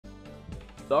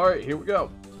Alright, here we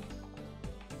go.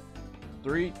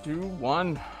 3, 2,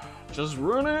 1. Just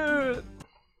run it!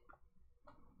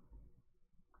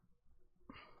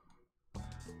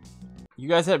 You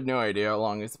guys have no idea how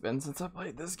long it's been since I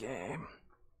played this game.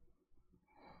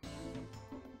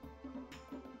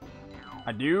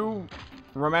 I do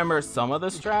remember some of the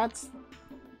strats,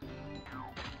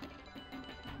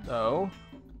 though.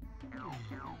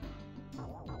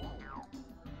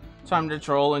 Time to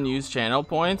troll and use channel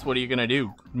points? What are you gonna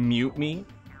do? Mute me?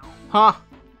 Huh?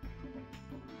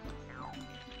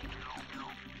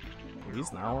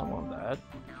 Please, now I want that.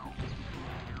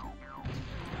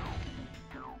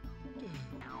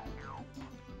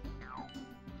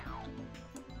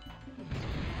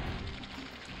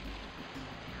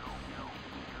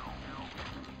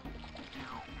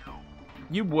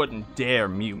 You wouldn't dare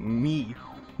mute me.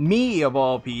 Me, of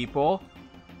all people.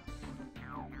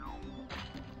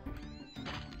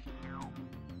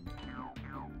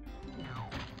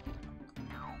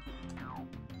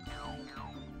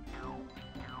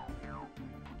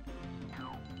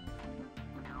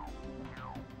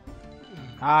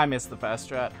 I missed the fast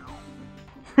strat.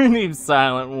 Leave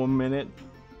silent 1 minute.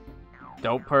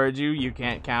 Don't purge you, you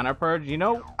can't counter purge. You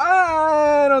know,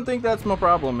 I don't think that's my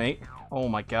problem, mate. Oh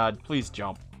my god, please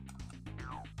jump.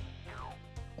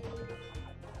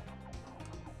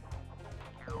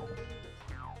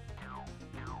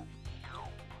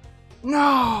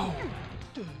 No!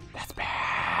 That's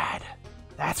bad.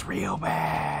 That's real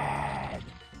bad.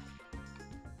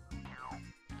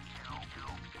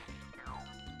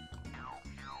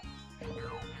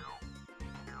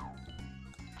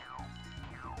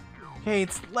 Okay,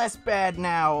 it's less bad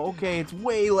now. Okay, it's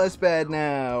way less bad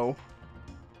now.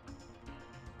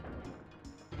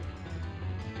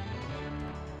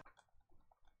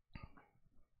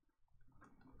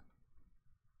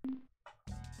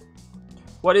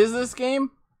 What is this game?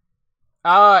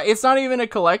 It's not even a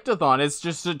collectathon, it's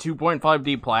just a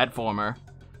 2.5D platformer.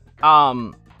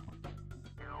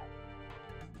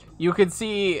 You can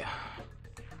see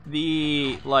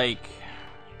the, like,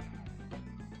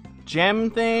 gem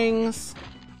things.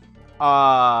 If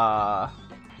I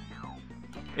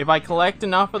collect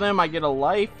enough of them, I get a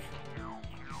life.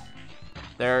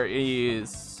 There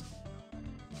is,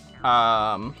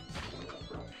 oh,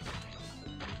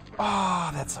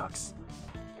 that sucks.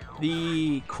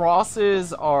 The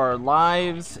crosses are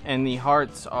lives, and the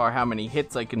hearts are how many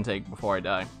hits I can take before I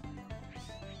die.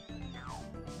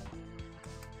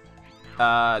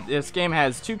 This game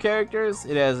has two characters.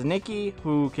 It has Nikki,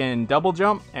 who can double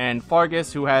jump, and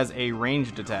Fargus, who has a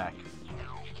ranged attack.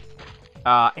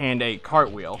 And a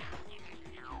cartwheel.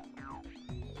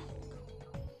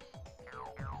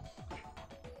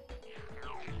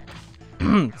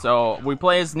 So, we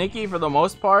play as Nikki for the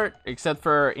most part, except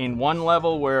for in one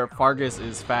level where Fargus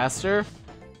is faster.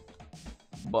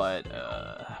 But,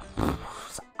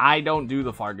 I don't do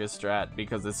the Fargus strat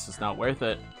because it's just not worth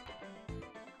it.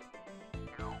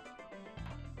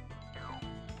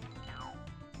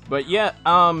 But yeah,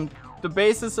 the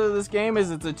basis of this game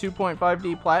is it's a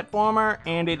 2.5D platformer,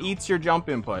 and it eats your jump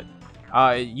input.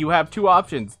 You have two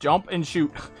options, jump and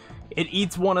shoot. It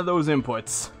eats one of those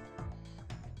inputs.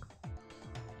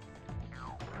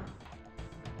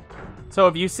 So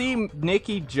if you see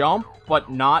Nikki jump, but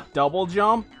not double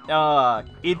jump,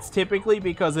 it's typically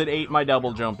because it ate my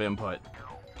double jump input.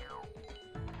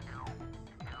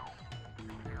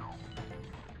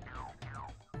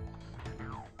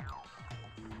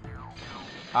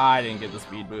 I didn't get the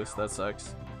speed boost, that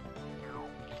sucks.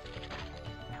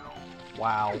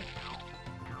 Wow.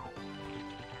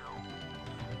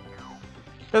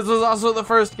 This was also the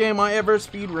first game I ever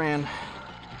speedran.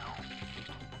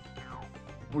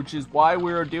 Which is why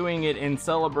we're doing it in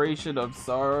celebration of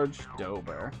Sarge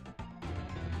Dober.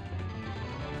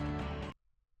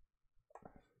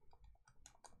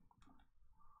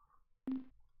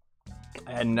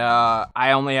 And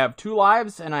I only have 2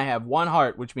 lives and I have 1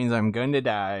 heart, which means I'm going to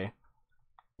die.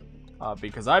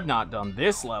 Because I've not done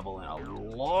this level in a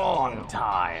long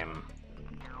time.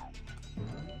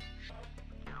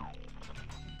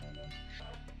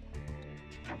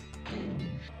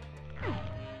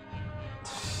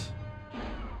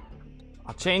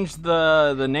 I'll change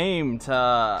the name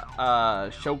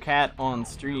to show cat on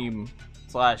stream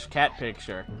 / cat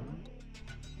picture.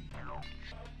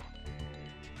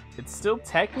 It's still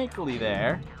technically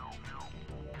there.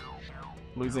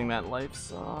 Losing that life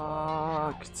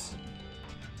sucked.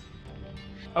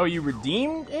 Oh, you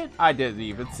redeemed it? I didn't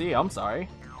even see, I'm sorry.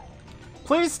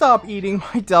 Please stop eating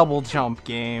my double jump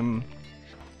game.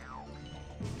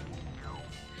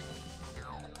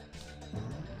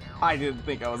 I didn't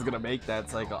think I was gonna make that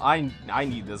cycle. I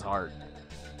need this heart.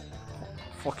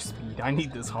 Fuck speed. I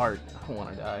need this heart. I don't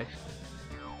wanna die.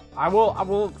 I will.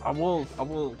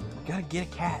 Gotta get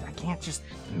a cat. I can't just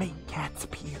make cats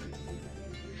appear.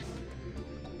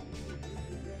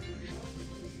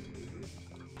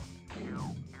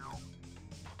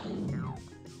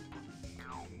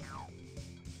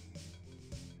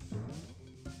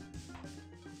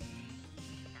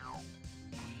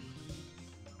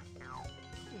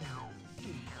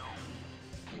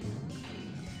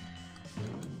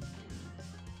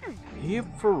 Are you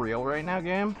for real right now,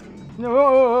 game?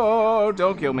 No,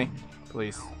 don't kill me,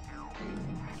 please.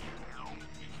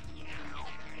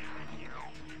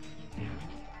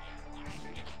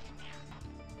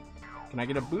 Can I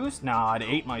get a boost? Nah, it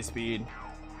ate my speed.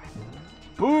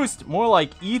 Boost! More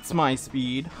like eats my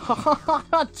speed.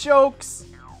 Jokes!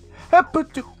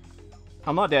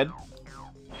 I'm not dead.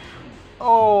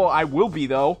 Oh, I will be,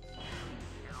 though.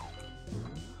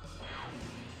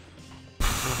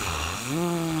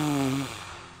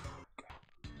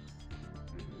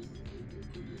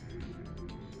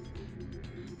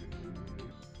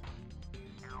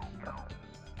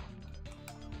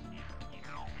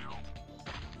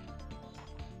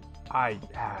 I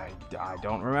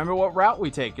don't remember what route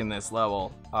we take in this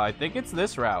level. I think it's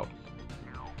this route.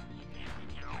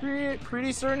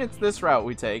 Pretty certain it's this route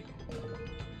we take.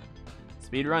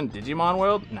 Speedrun Digimon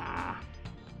World? Nah.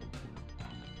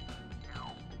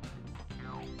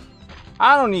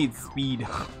 I don't need speed.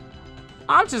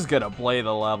 I'm just gonna play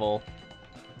the level.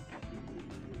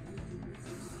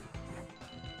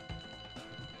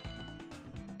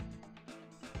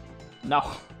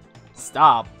 No.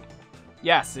 Stop.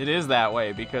 Yes, it is that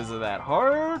way because of that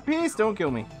heart piece. Don't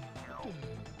kill me.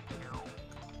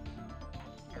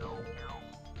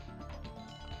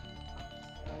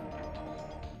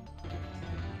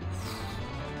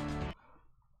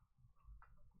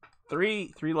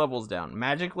 Three levels down.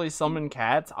 Magically summon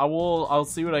cats. I'll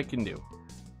see what I can do.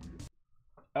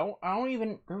 I don't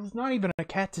even, there's not even a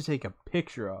cat to take a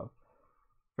picture of.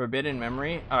 Forbidden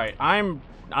Memory. Alright, I'm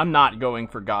not going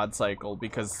for God Cycle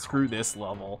because screw this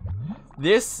level.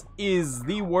 This is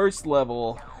the worst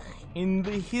level in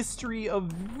the history of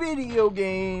video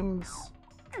games.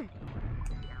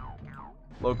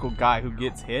 Local guy who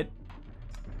gets hit.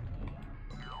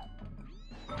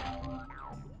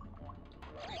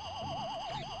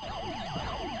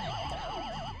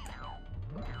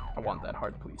 I want that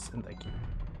heart, please, and thank you.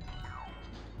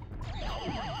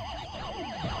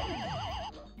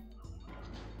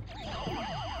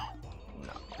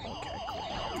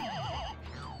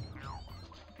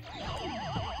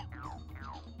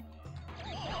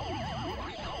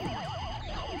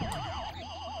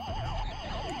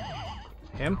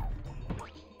 Him?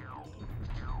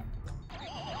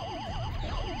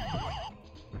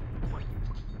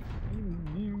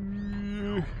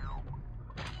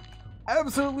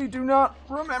 Absolutely do not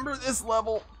remember this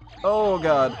level. Oh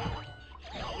god.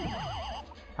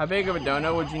 How big of a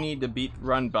dono would you need to beat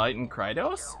Run, Bite, and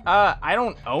Krydos? I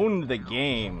don't own the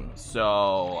game,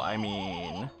 so I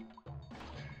mean,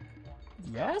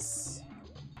 yes?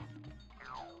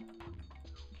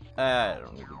 I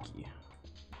don't need the key.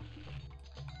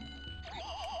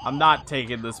 I'm not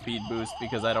taking the speed boost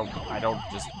because I don't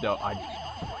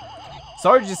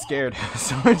Sarge is scared.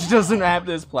 Sarge doesn't have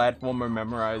this platformer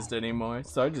memorized anymore.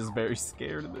 Sarge is very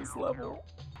scared of this level.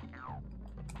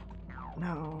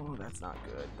 No, that's not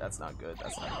good. That's not good.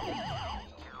 That's not good.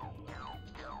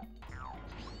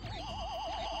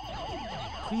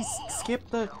 Please skip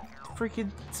the freaking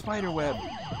spider web.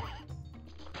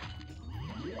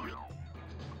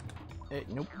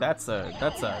 Nope, that's a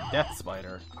death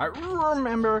spider. I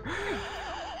remember.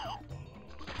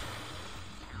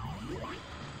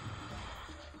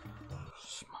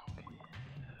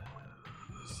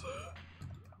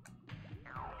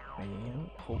 Man,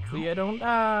 hopefully I don't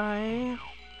die.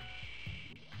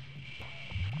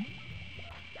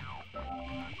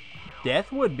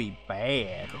 Death would be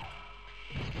bad.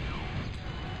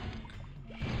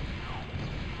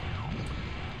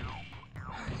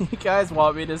 You guys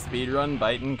want me to speedrun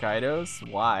Bite and Kaidos?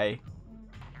 Why?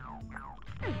 Oh my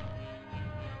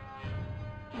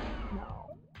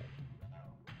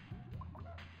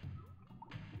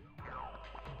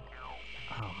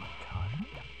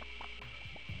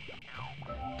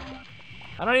god.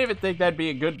 I don't even think that'd be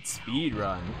a good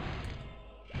speedrun.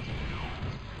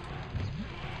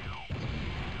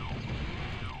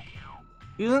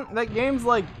 Isn't that game's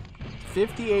like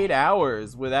 58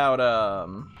 hours without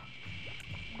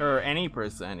or any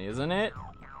percent, isn't it?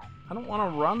 I don't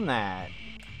want to run that.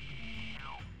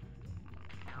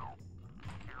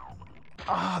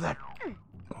 Ah, that.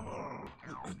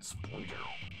 Good spoiler.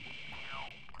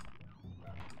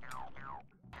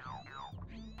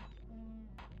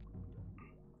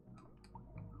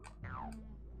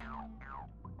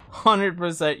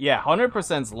 %, yeah,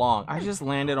 100%'s long. I just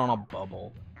landed on a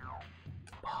bubble.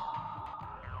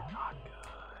 Not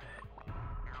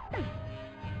good.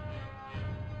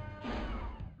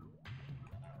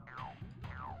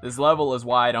 This level is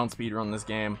why I don't speedrun this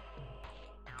game.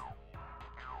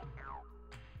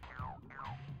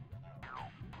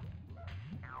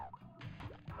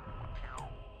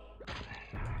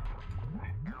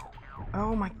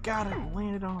 Oh my god, I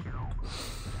landed on.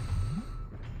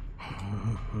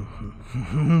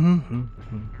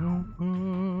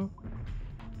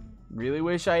 Really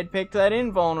wish I had picked that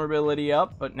invulnerability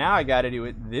up, but now I gotta do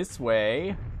it this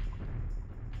way.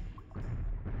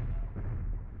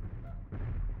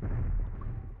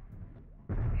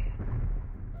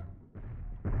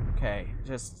 Okay,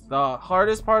 just the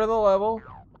hardest part of the level.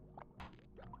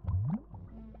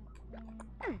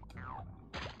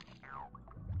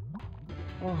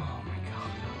 Oh my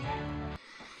god.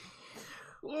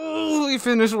 Oh, we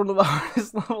finished one of the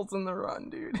hardest levels in the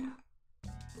run, dude.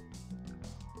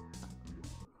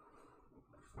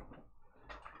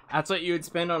 That's what you would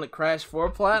spend on a Crash 4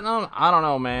 Platinum? I don't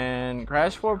know, man.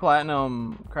 Crash 4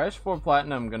 Platinum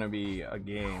gonna be a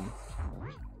game.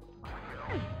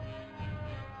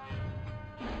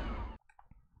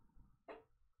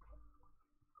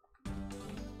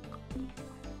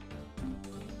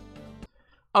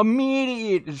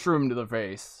 Immediate shroom to the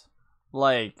face.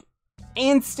 Like,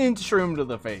 instant shroom to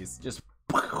the face. Just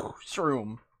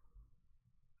shroom.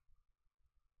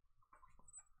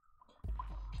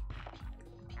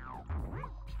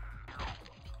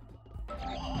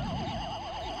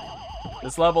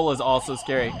 This level is also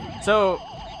scary. So,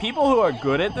 people who are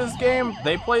good at this game,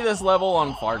 they play this level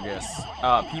on Fargus.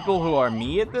 People who are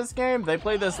me at this game, they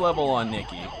play this level on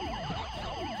Nikki.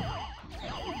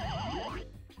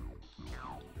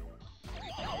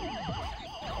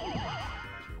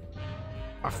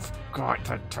 I forgot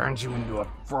that turns you into a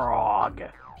frog.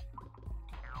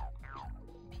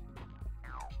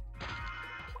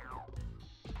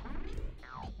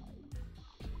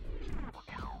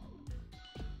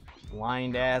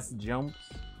 Blind ass jumps.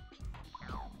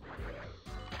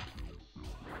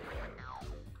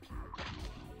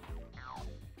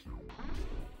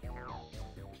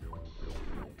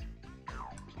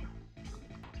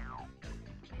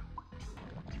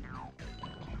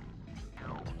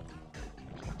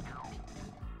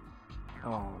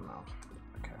 Oh no.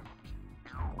 Okay.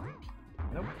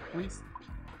 Nope, please.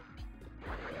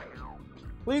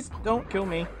 Please don't kill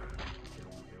me.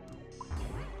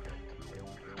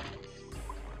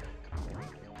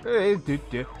 Hey,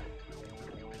 dude.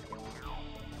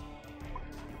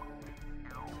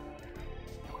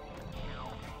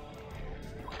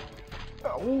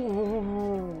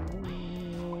 Oh.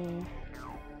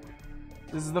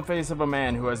 This is the face of a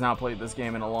man who has not played this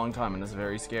game in a long time and is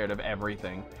very scared of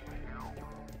everything.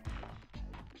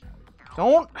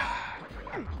 Don't.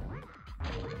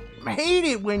 I hate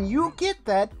it when you get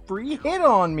that free hit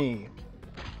on me.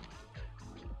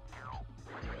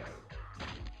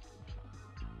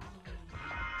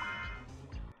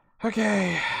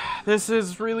 Okay, this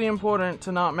is really important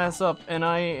to not mess up, and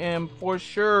I am for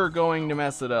sure going to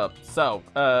mess it up. So,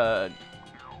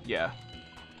 yeah.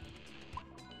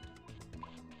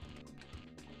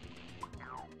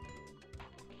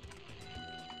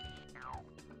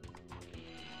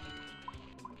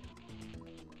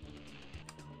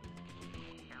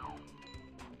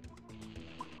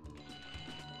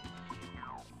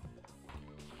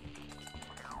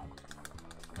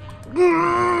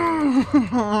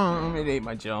 It ate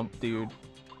my jump, dude.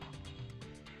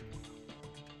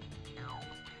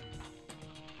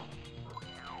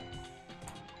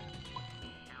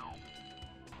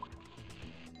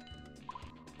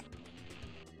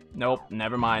 Nope,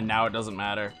 never mind. Now it doesn't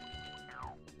matter.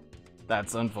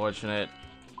 That's unfortunate.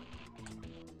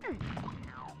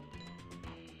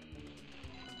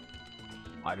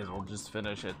 Might as well just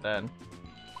finish it then.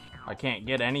 I can't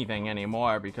get anything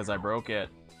anymore because I broke it.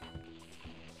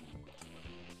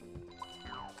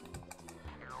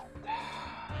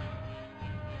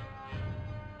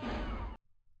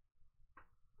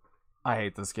 I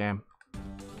hate this game.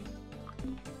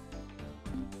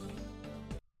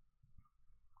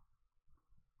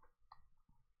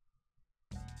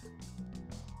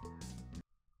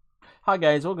 Hi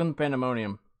guys, welcome to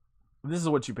Pandemonium. This is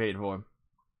what you paid for.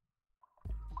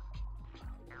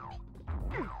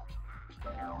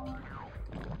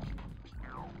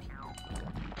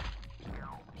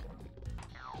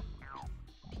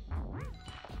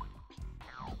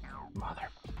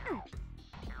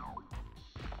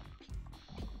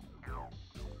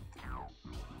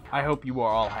 I hope you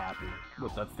are all happy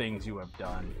with the things you have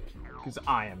done, because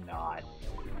I am not.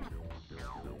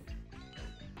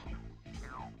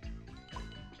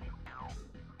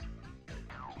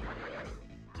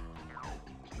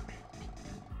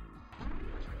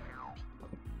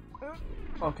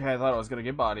 Okay, I thought I was gonna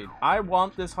get bodied. I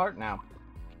want this heart now.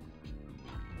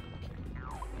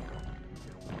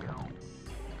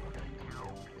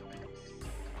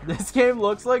 This game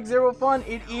looks like zero fun.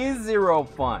 It is zero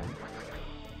fun.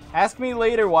 Ask me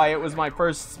later why it was my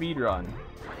first speedrun.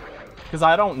 Because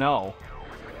I don't know.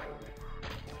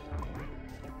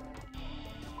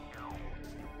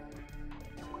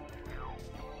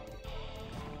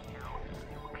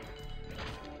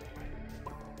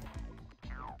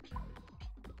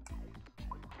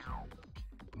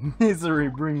 Misery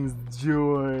brings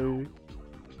joy.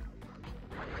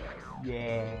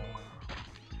 Yeah.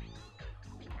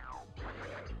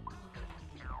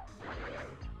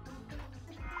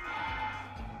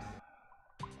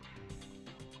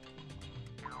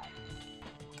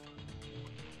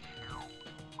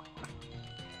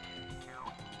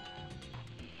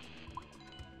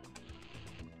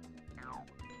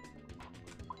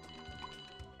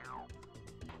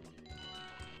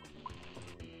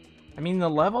 I mean, the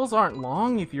levels aren't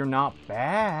long if you're not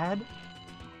bad.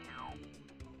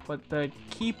 But the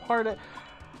key part of...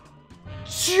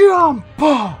 Jump!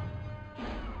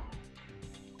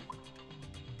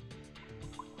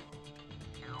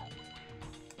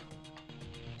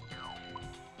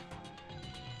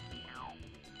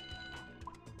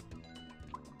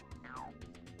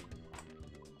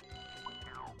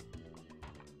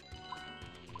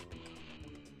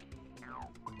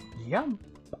 Jump,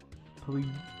 please.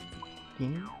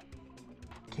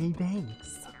 Okay,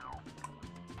 thanks.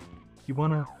 You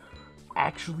wanna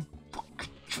actually fucking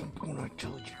jump when I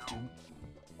tell you to?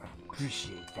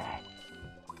 Appreciate that.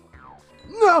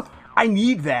 No! I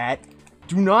need that!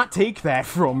 Do not take that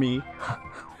from me!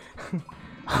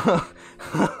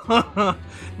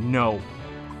 No.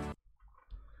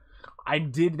 I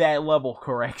did that level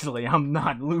correctly. I'm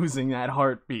not losing that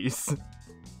heart piece.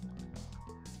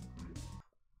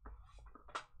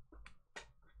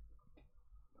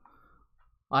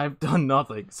 I've done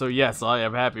nothing, so yes, I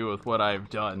am happy with what I've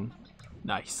done.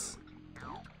 Nice.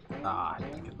 Ah, I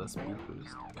need to get the speed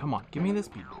boost. Come on, give me the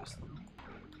speed boost.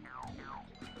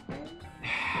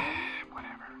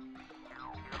 Whatever.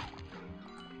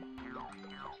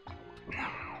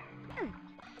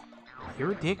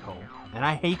 You're a dickhole, and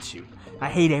I hate you. I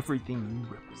hate everything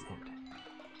you represent.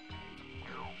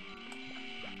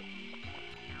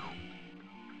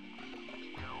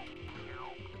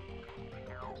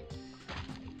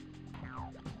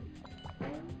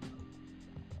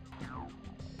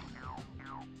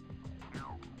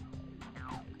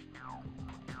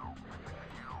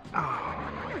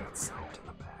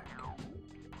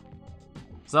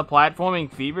 Is that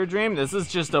platforming fever dream? This is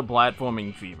just a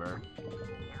platforming fever.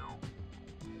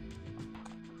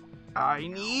 I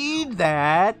need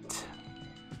that.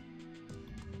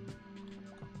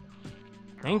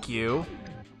 Thank you.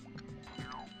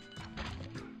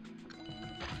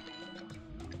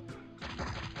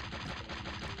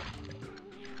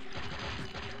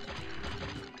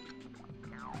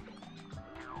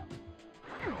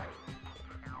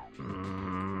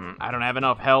 I don't have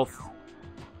enough health.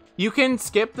 You can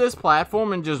skip this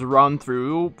platform and just run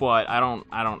through, but I don't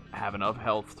have enough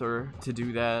health to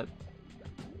do that.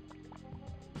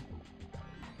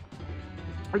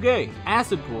 Okay,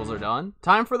 acid pools are done.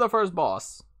 Time for the first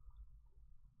boss.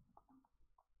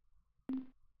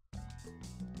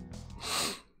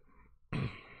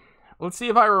 Let's see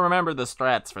if I remember the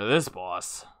strats for this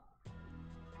boss.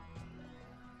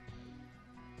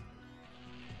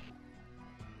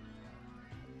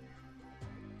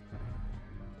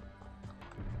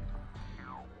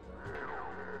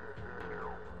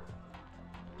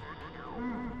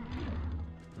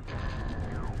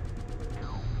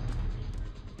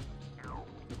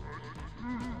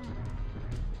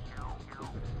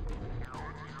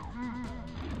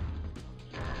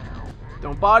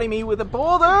 Don't body me with a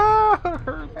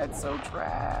boulder! That's so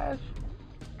trash.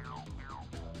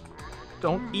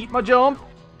 Don't eat my jump.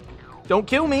 Don't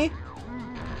kill me.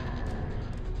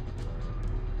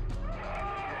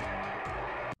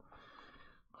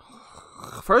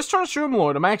 First try Shroom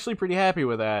Lord. I'm actually pretty happy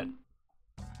with that.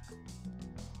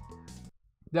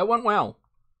 That went well.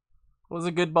 It was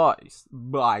a good boss.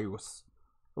 It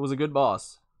was a good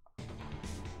boss.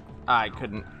 I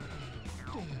couldn't.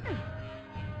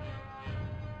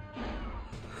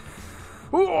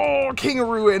 Oh,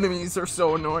 kangaroo enemies are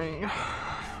so annoying.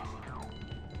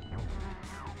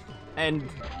 And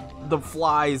the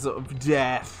flies of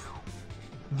death.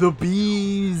 The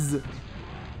bees!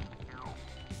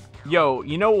 Yo,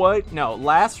 you know what? No,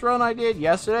 last run I did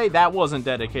yesterday, that wasn't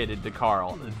dedicated to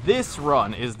Carl. This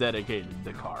run is dedicated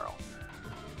to Carl.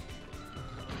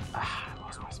 Ah, I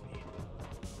lost my speed.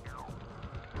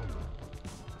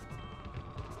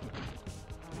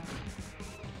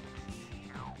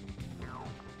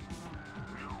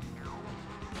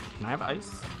 Can I have ice?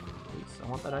 Please, I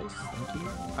want that ice.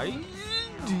 Thank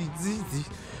you.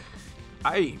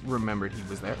 I remembered he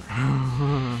was there.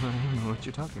 I don't know what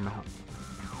you're talking about.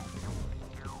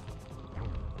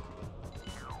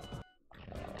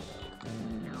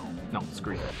 No,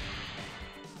 screw you.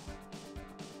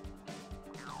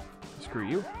 Screw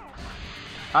you.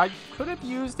 I could have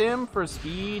used him for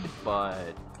speed,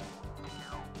 but...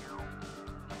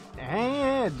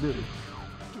 That really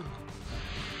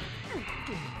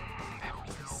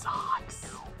sucks.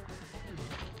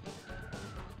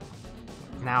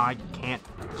 Now I can't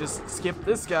just skip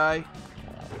this guy.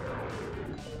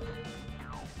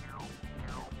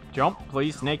 Jump,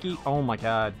 please, Nikki. Oh my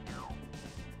god.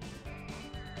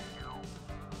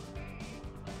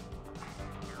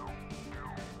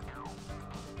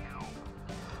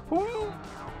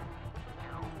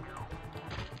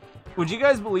 Would you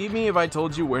guys believe me if I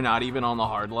told you we're not even on the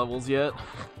hard levels yet?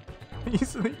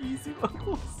 These are the easy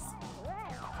levels.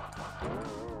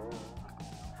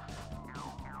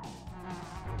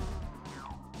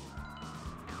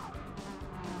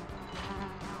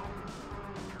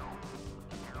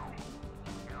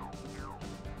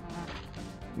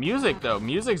 Music though,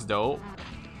 music's dope.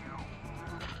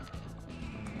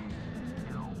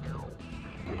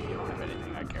 You don't have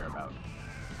anything I care about.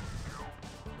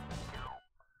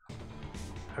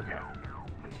 Okay.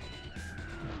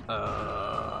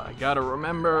 I gotta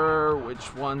remember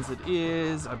which ones it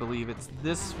is. I believe it's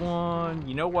this one.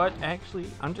 You know what? Actually,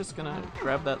 I'm just gonna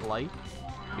grab that light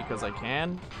because I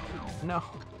can. No.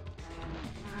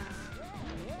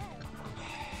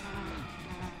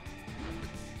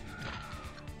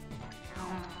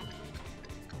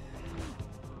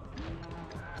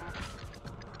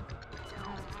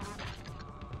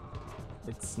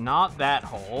 It's not that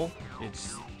hole.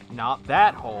 It's not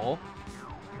that hole.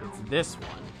 It's this one.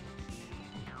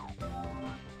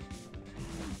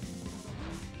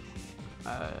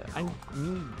 I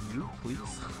need you,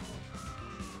 please.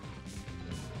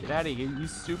 Get out of here, you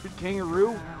stupid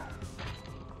kangaroo.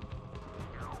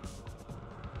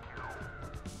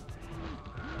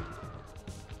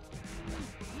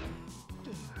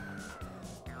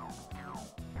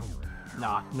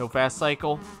 Nah, no fast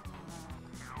cycle.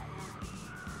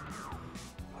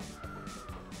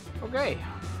 Okay.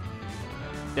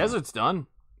 Desert's done.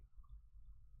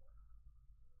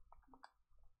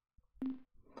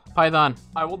 Python,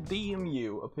 I will DM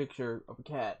you a picture of a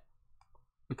cat.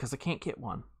 Because I can't get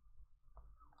one.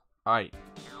 Alright.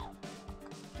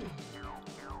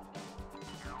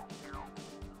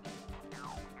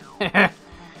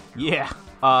 Yeah.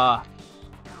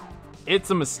 It's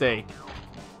a mistake.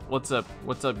 What's up?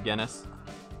 What's up, Guinness?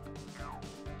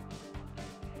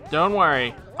 Don't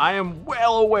worry, I am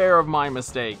well aware of my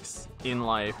mistakes in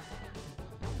life.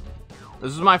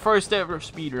 This is my first ever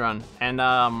speedrun, and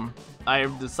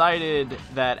I've decided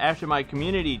that after my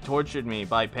community tortured me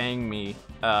by paying me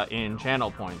in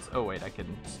channel points. Oh wait, I can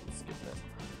skip this.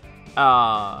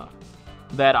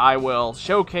 That I will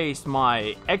showcase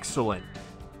my excellent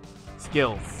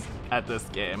skills at this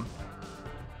game.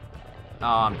 Oh,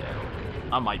 I'm dead.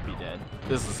 I might be dead.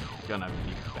 This is gonna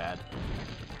be bad.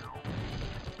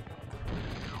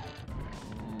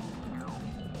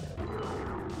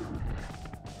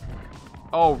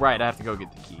 Oh, right, I have to go get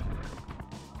the key.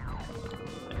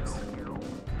 Thanks.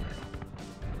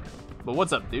 But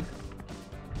what's up, dude?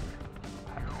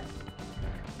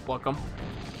 Welcome.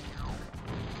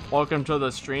 Welcome to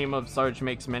the stream of Sarge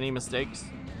Makes Many Mistakes.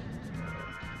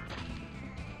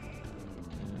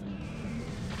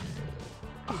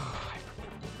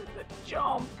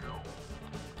 Jump!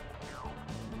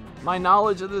 My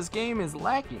knowledge of this game is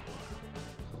lacking.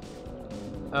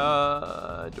 Do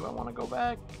I want to go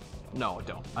back? No,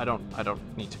 I don't. I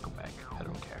don't need to go back. I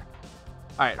don't care.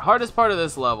 Alright, hardest part of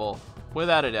this level,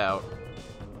 without a doubt.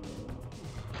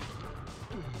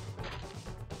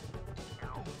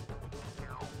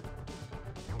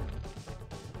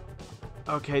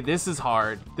 Okay, this is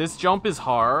hard. This jump is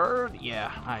hard.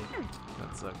 Yeah,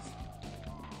 that sucks.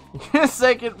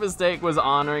 Second mistake was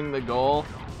honoring the goal.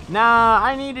 Nah,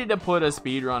 I needed to put a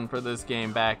speedrun for this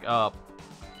game back up.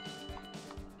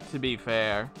 To be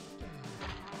fair.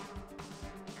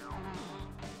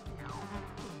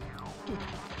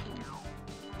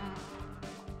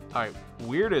 Alright,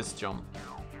 weirdest jump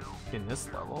in this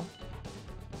level.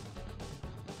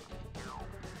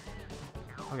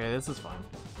 Okay, this is fine.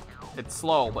 It's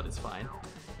slow, but it's fine.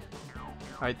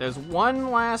 Alright, there's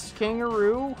one last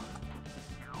kangaroo.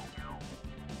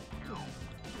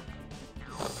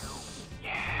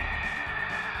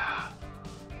 Yeah.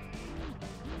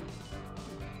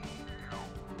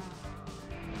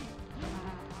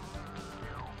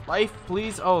 Life,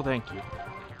 please. Oh, thank you.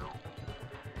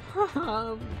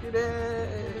 Get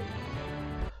it.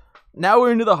 Now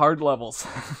we're into the hard levels.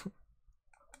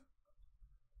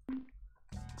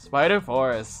 Spider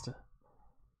Forest.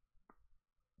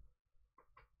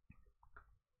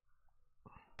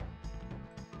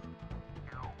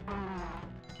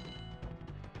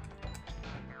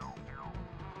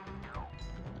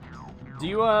 Do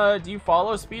you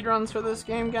follow speedruns for this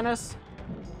game, Genis?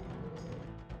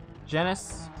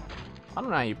 Genis? I don't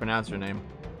know how you pronounce your name.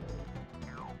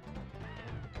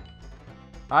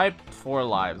 I have 4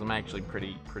 lives. I'm actually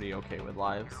pretty okay with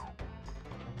lives.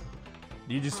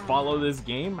 Do you just follow this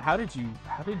game? How did you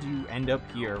end up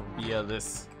here via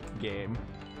this game?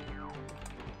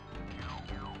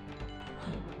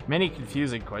 Many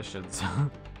confusing questions.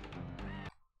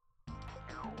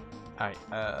 Alright,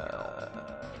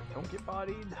 don't get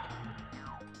bodied.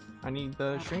 I need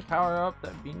the shrink power up,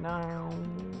 that'd be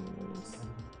nice.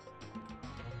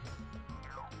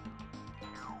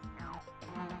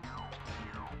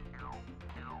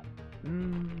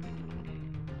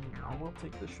 I will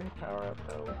take the shrink power up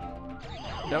though.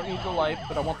 Don't need the life,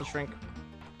 but I want the shrink.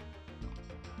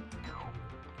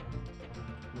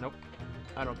 Nope.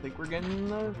 I don't think we're getting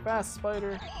the fast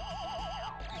spider.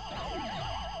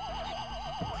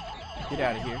 Get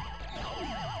out of here.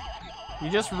 You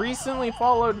just recently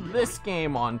followed this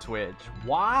game on Twitch.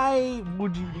 Why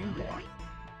would you do that?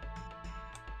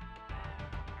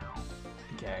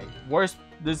 Okay. Worst.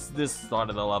 This part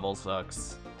of the level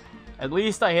sucks. At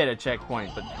least I hit a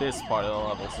checkpoint, but this part of the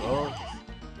level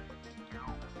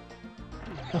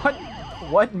sucks.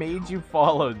 What made you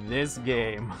follow this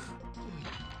game?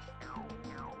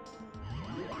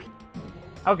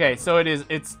 Okay, so it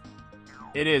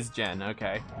is Jen,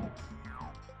 okay.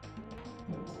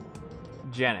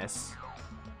 Genis.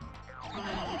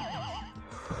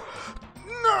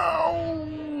 No!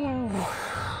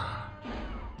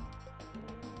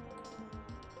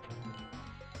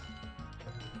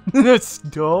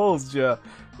 Nostalgia.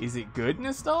 Is it good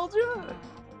nostalgia?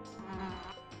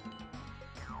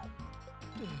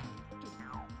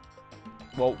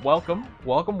 Well, welcome.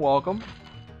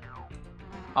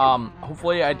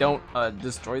 Hopefully I don't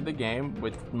destroy the game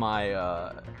with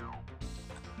my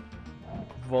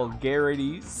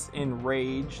vulgarities and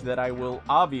rage that I will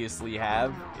obviously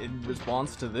have in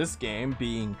response to this game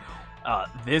being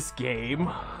this game.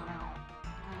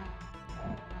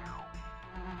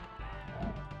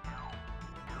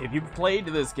 If you've played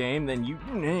this game, then you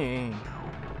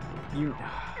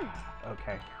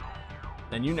okay.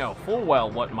 Then you know full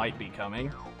well what might be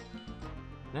coming.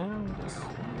 No,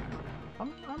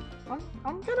 I'm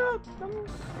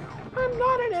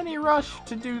not in any rush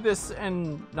to do this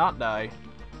and not die.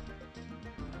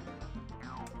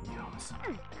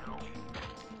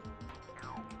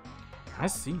 I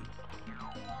see.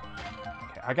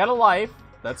 Okay, I got a life.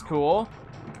 That's cool.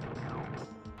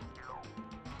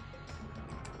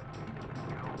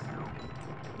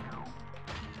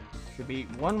 Should be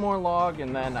one more log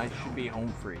and then I should be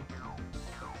home free.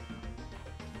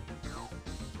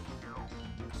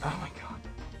 Oh my god.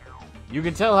 You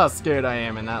can tell how scared I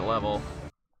am in that level.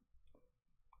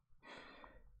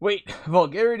 Wait,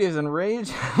 vulgarities and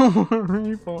rage?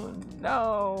 Refund.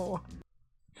 No.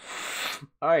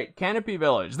 Alright, Canopy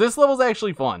Village. This level's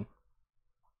actually fun.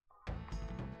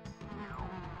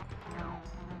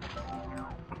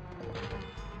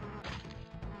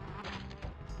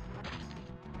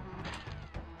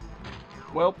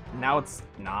 Well, now it's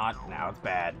not. Now it's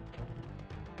bad.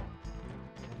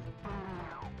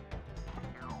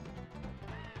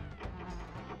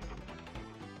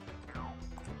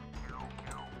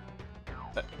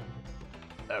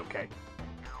 Okay.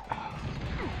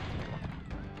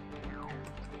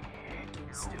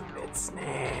 Stupid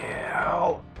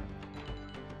snail.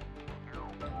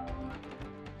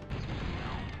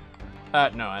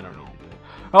 No, I don't need to do it.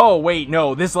 Oh, wait,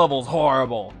 no, this level's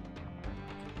horrible.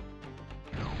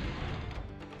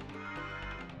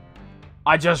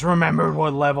 I just remembered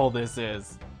what level this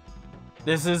is.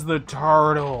 This is the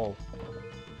turtle.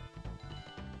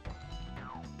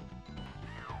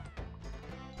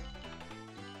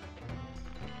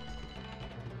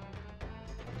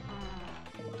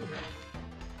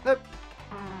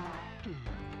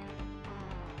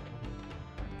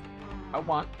 I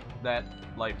want that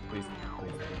life, please,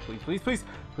 please, please, please, please, please,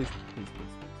 please, please,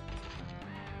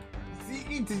 please.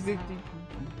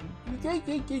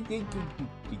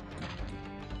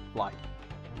 Fly.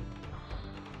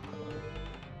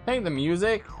 I think the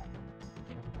music.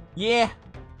 Yeah,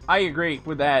 I agree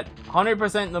with that.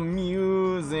 100% the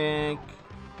music.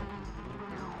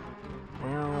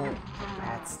 Well,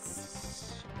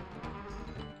 that's.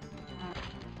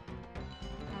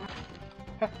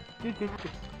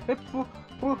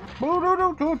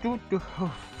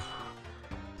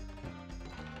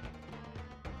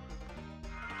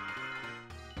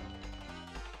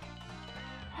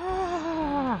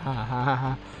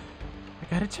 I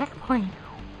got a checkpoint.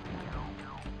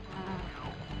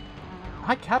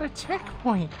 I got a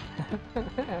checkpoint.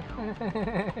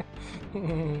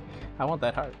 I want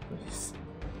that heart, please.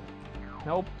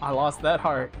 Nope, I lost that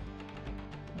heart.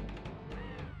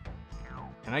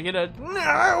 Can I get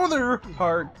another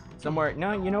heart somewhere?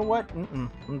 No, you know what?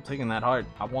 I'm taking that heart.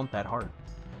 I want that heart.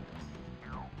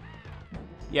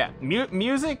 Yeah,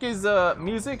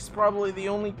 music's probably the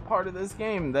only part of this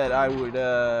game that I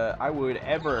would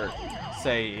ever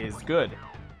say is good.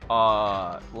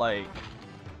 Like,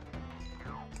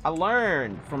 I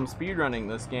learned from speedrunning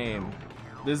this game,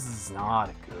 this is not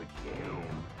a good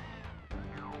game.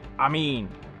 I mean,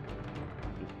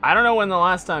 I don't know when the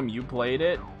last time you played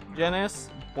it, Janice,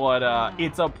 but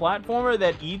it's a platformer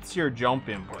that eats your jump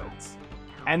inputs.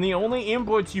 And the only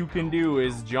inputs you can do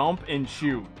is jump and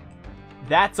shoot.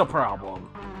 That's a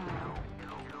problem.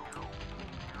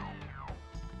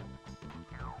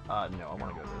 No, I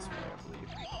want to go this way, I believe.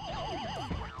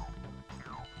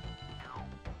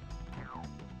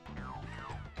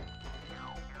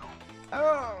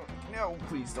 Oh, no,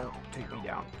 please don't take me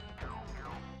down.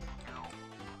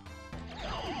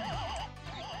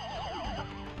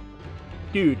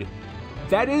 Dude,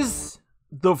 that is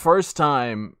the first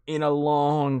time in a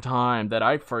long time that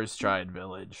I first tried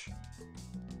Village.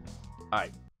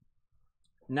 Alright.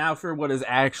 Now for what is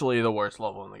actually the worst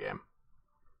level in the game.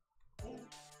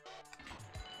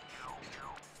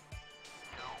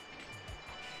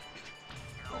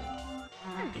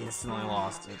 Instantly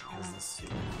lost it because the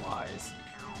suit flies.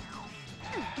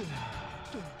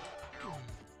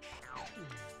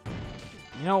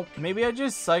 You know, maybe I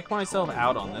just psych myself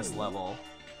out on this level.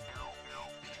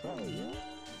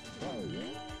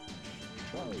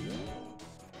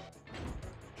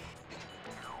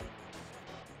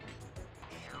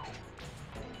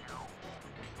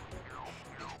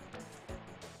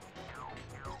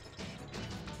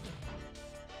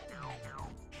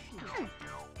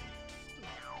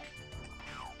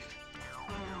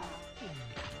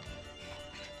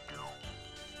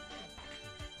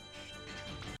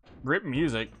 Rip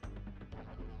music.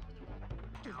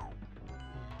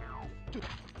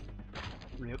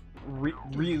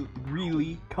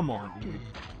 Really? Come on, dude.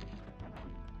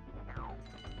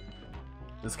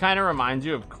 This kind of reminds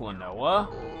you of Klonoa?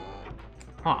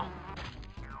 Huh.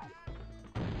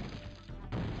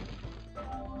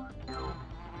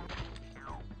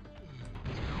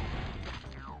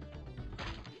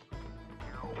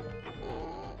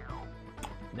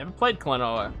 Never played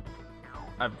Klonoa.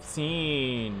 I've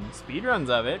seen speedruns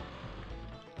of it.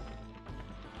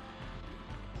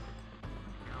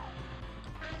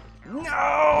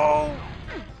 No!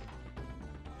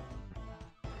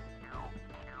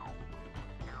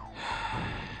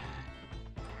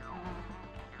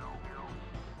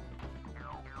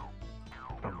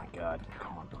 Oh my god,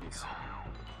 come on, please.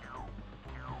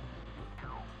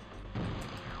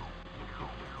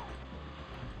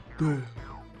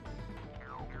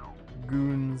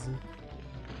 Goons.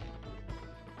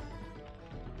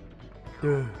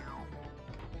 Duh.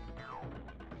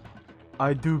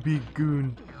 I do be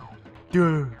goon.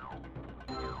 Duh.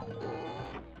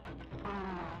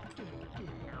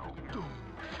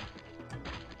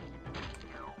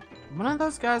 One of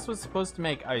those guys was supposed to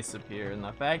make ice appear, and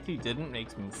the fact he didn't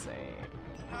makes me sad.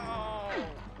 Oh,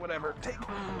 whatever. Take.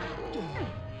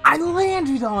 I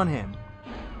landed on him.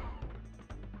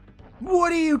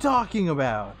 What are you talking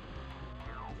about?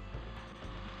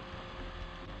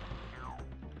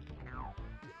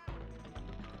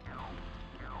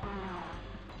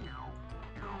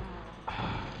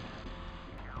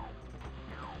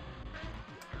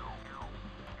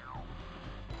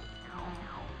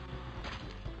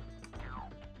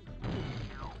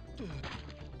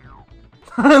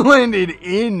 I landed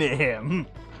in him.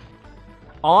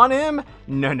 On him?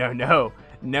 No, no, no.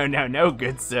 No, no, no,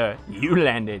 good sir. You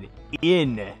landed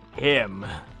in him.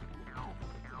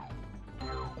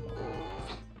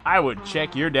 I would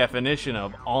check your definition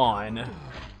of on.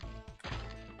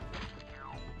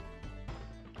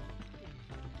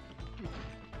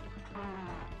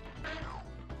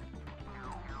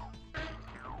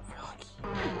 Fuck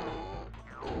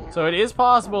So it is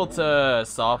possible to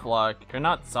soft lock, or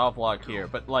not soft lock here,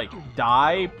 but like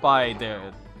die by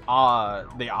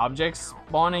the objects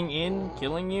spawning in,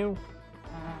 killing you.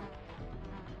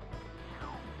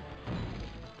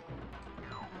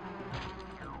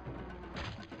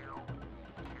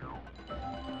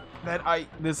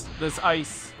 This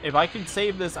ice, if I can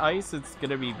save this ice, it's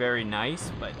gonna be very nice,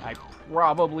 but I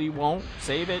probably won't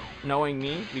save it, knowing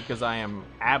me, because I am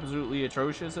absolutely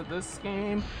atrocious at this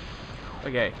game.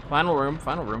 Okay, final room,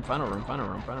 final room, final room, final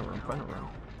room, final room, final room.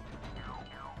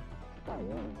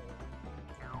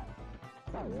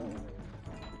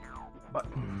 But,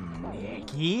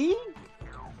 Nicky?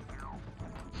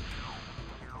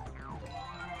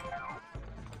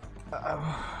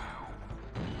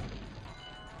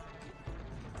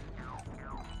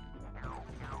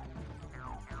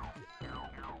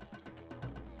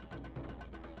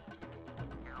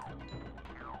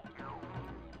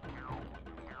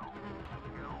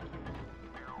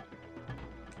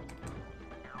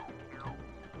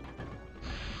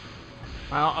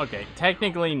 Well, okay,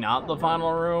 technically not the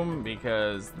final room,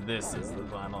 because this is the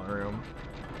final room.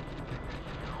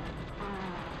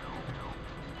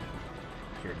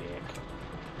 Your dick.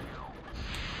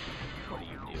 What are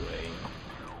you doing?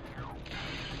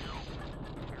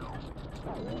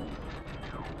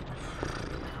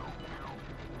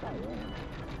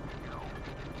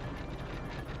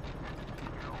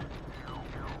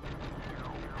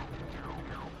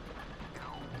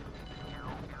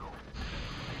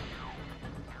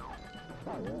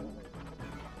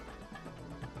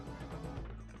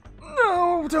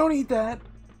 No, don't eat that.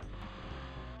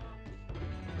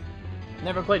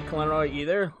 Never played Cleneroy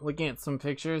either. Looking at some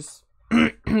pictures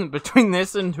between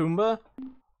this and Toomba.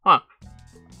 Huh.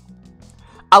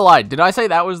 I lied. Did I say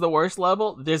that was the worst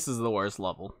level? This is the worst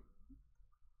level.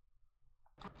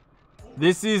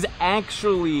 This is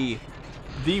actually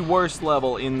the worst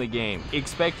level in the game.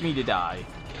 Expect me to die.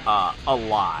 A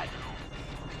lot.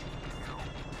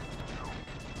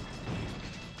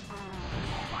 Oh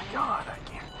my god, I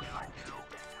can't believe I did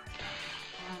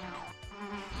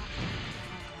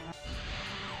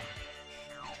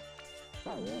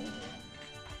that.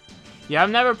 Yeah, I've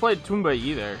never played Toomba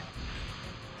either.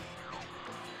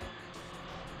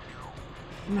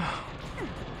 No.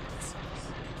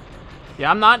 Yeah,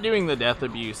 I'm not doing the death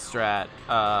abuse strat,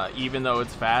 even though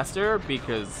it's faster,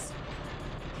 because...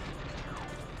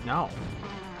 No.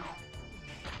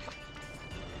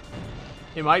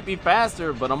 It might be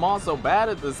faster, but I'm also bad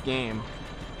at this game.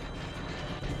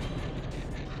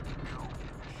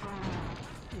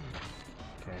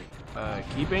 Okay,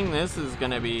 keeping this is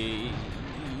gonna be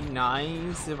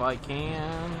nice if I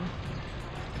can.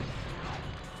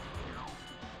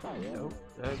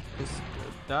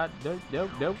 Nope,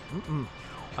 nope.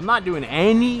 I'm not doing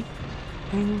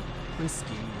anything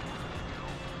risky.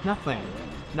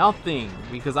 Nothing,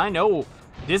 because I know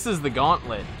this is the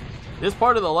gauntlet. This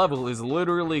part of the level is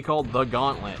literally called the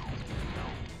gauntlet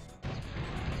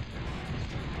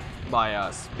by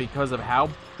us because of how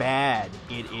bad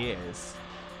it is.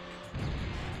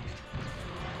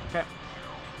 Okay.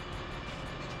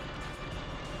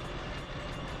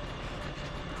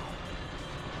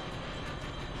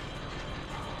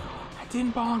 I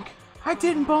didn't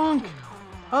bonk.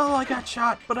 Oh, I got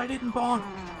shot, but I didn't bonk.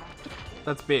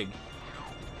 That's big.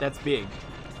 That's big.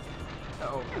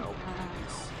 Oh no.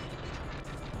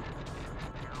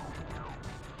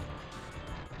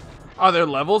 Are there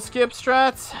level skip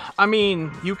strats? I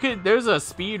mean, you could, there's a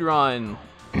speed run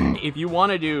if you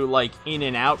want to do like in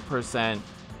and out percent.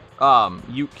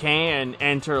 You can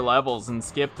enter levels and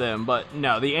skip them, but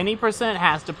no, the any percent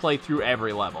has to play through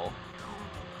every level.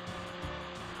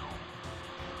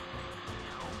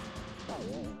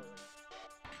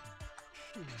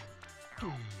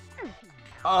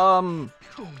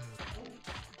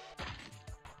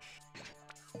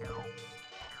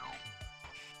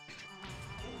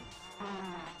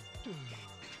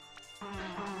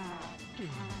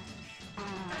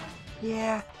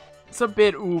 Yeah, it's a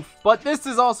bit oof, but this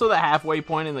is also the halfway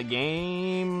point in the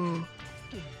game.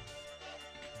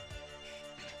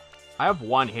 I have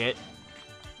one hit.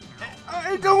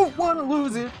 I don't want to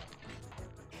lose it.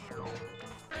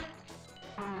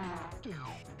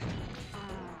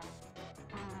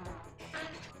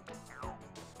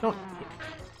 Don't hit.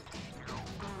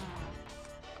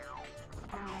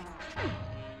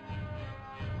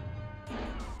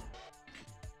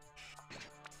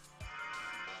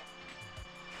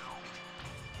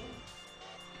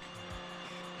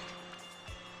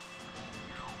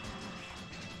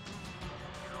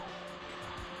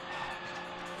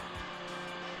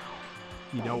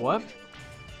 You know what?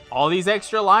 All these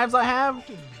extra lives I have,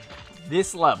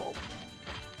 this level.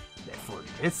 For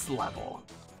this level.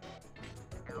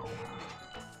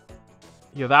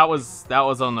 Yeah, that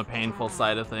was on the painful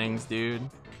side of things, dude.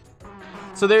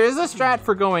 So there is a strat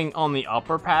for going on the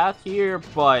upper path here,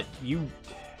 but you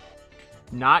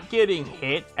not getting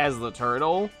hit as the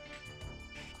turtle.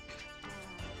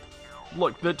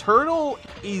 Look, the turtle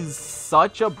is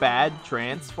such a bad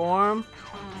transform.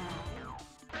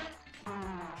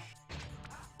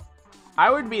 I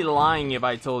would be lying if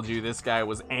I told you this guy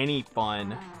was any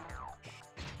fun.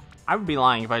 I would be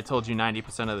lying if I told you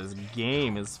 90% of this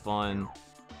game is fun.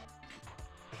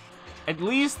 At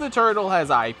least the turtle has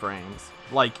iframes.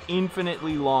 Like,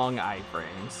 infinitely long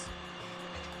iframes.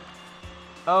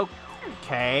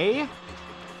 Okay.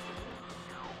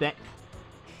 That...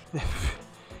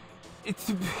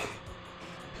 it's...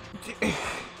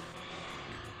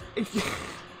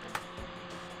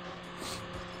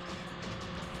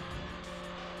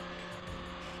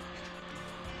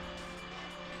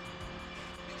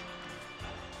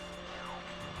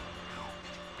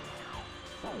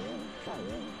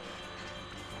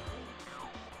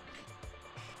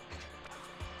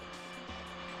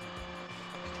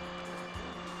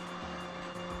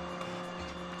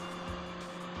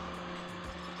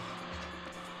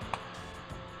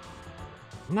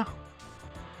 No.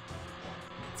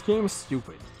 This game is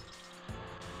stupid.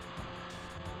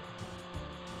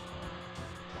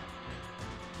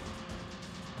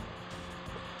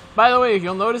 By the way, if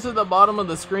you'll notice at the bottom of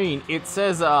the screen, it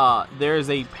says there's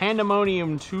a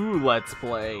Pandemonium 2 Let's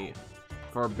Play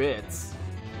for bits.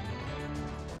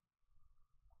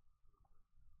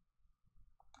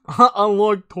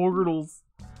 Unlock turtles.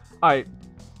 Alright.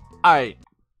 Alright.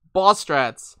 Boss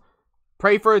strats.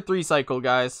 Pray for a 3 cycle,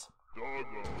 guys.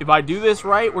 If I do this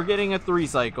right, we're getting a 3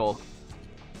 cycle.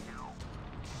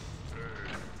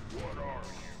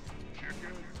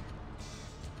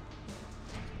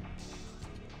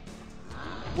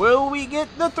 Will we get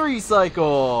the 3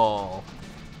 cycle?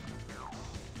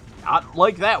 Not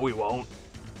like that, we won't.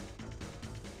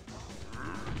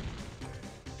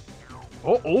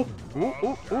 Oh.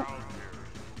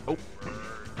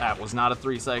 That was not a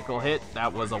 3 cycle hit.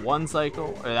 That was a 1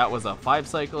 cycle. Or that was a 5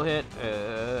 cycle hit.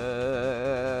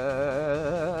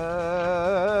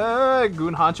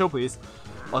 Goon Honcho, please.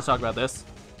 Let's talk about this.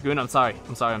 Goon, I'm sorry.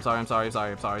 Let's talk about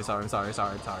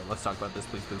this,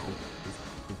 please.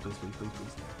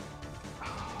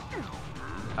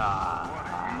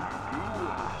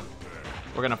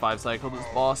 We're gonna 5 cycle this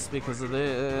boss because of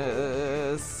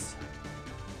this.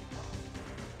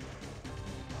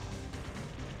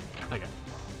 Okay.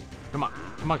 Come on.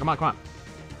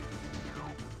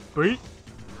 Beat.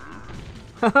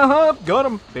 Got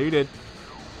him. Baited.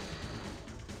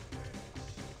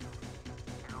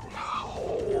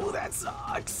 Oh, that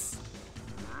sucks.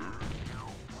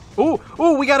 Ooh,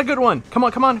 we got a good one. Come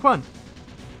on.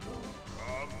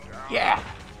 Yeah.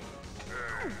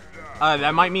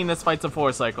 That might mean this fight's a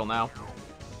 4 cycle now.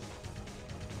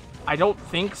 I don't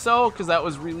think so, because that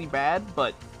was really bad,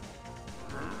 but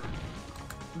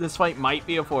this fight might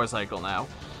be a 4 cycle now.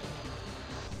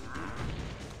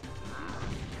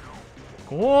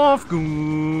 Go off,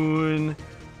 Goon.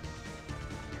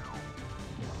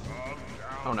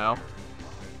 Oh no.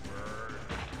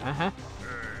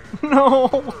 No,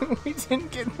 we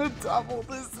didn't get the double.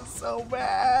 This is so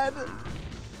bad.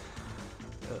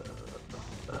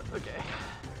 Okay.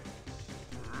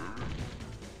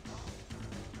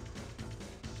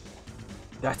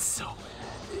 That's so bad,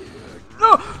 dude.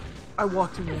 No! I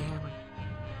walked into the hammer.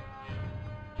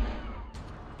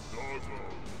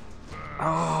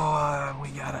 Oh, we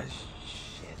got a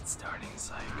shit starting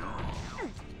cycle.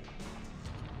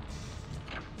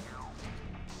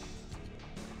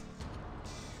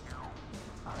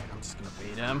 Alright, I'm just gonna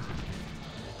bait him.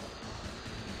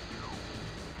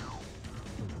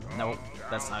 Nope,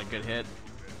 that's not a good hit.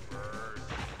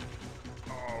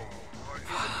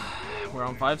 We're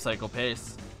on 5 cycle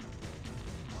pace.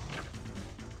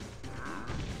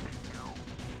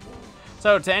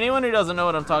 So, to anyone who doesn't know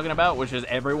what I'm talking about, which is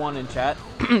everyone in chat,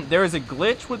 there is a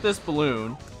glitch with this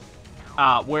balloon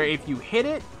where if you hit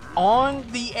it on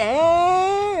the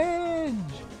edge,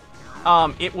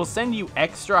 it will send you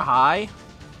extra high.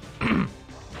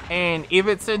 And if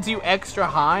it sends you extra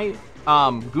high,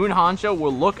 Goon Honcho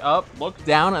will look up, look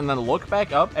down, and then look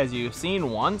back up, as you've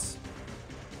seen once.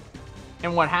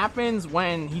 And what happens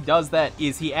when he does that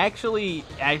is he actually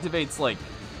activates like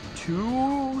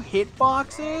 2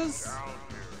 hitboxes.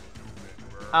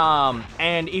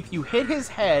 And if you hit his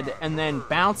head and then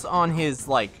bounce on his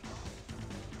like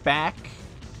back,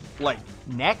 like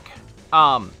neck,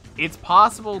 it's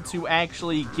possible to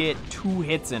actually get 2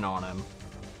 hits in on him.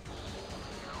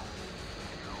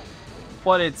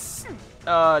 but it's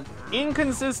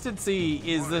Inconsistency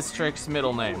is this trick's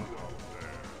middle name.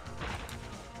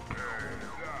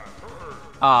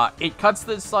 It cuts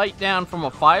the sight down from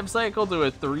a 5 cycle to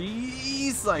a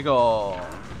 3 cycle.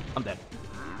 I'm dead.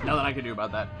 Nothing I can do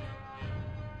about that.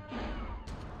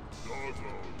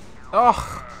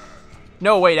 Oh.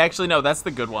 No, wait, actually, no, that's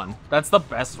the good one. That's the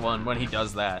best one when he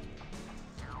does that.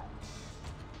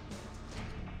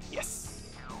 Yes.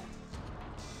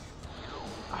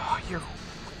 Oh, you're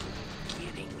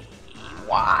kidding me.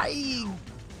 Why?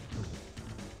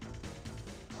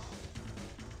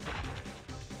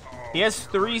 He has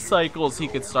 3 cycles he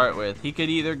could start with. He could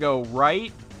either go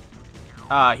right,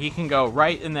 he can go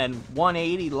right and then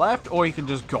 180 left, or he can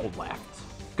just go left.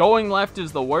 Going left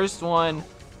is the worst one.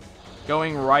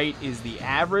 Going right is the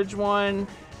average one.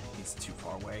 He's too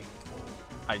far away.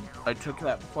 I took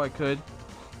that before I could.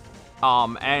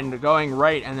 And going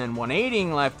right and then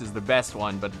 180 left is the best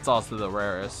one, but it's also the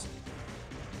rarest.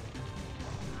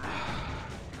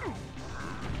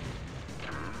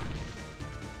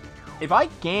 If I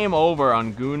game over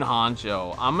on Goon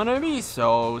Honcho, I'm gonna be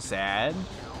so sad.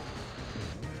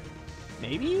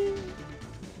 Maybe?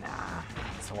 Nah,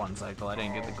 it's a 1 cycle. I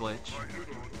didn't get the glitch.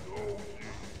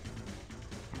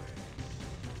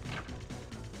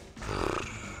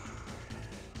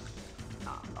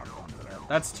 Nah, I'm not going for that.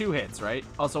 That's 2 hits, right?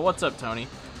 Also, what's up, Tony?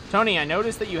 Tony, I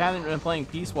noticed that you haven't been playing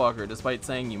Peace Walker despite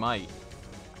saying you might.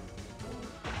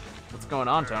 What's going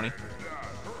on, Tony?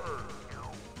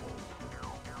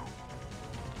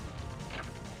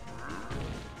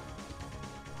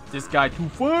 This guy too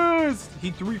fast!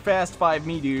 He 3 fast 5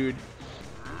 me, dude.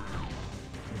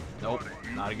 Nope,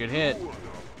 not a good hit.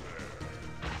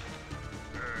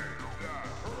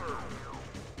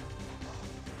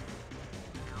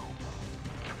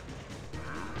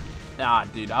 Nah,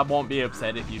 dude, I won't be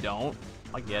upset if you don't.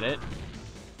 I get it.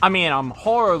 I mean, I'm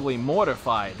horribly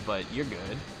mortified, but you're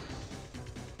good.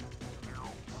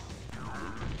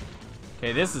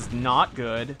 Okay, this is not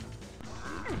good.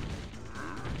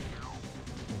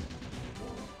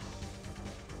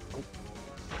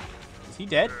 Is he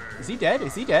dead? Is he dead?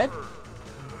 Is he dead?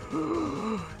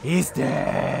 He's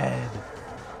dead.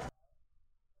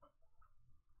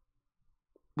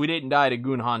 We didn't die to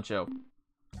Goon Honcho.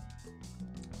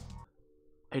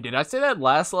 Hey, did I say that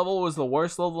last level was the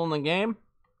worst level in the game?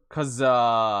 Cause,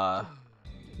 no,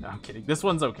 I'm kidding. This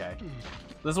one's okay.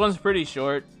 This one's pretty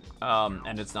short,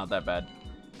 and it's not that bad.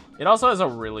 It also has a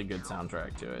really good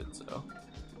soundtrack to it, so.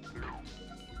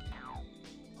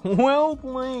 Well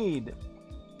played.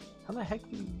 How the heck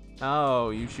do you...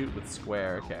 Oh, you shoot with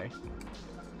square, okay.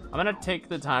 I'm gonna take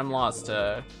the time loss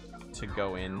to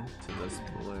go into this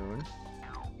balloon.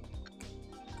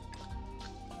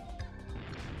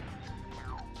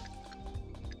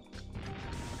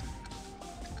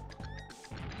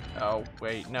 Oh,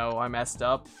 wait, no, I messed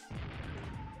up.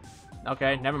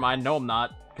 Okay, never mind. No, I'm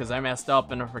not, because I messed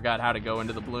up and I forgot how to go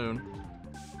into the balloon.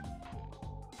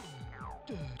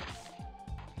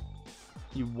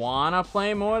 You wanna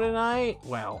play more tonight?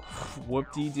 Well,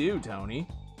 whoop-de-doo, Tony.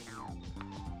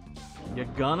 You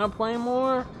gonna play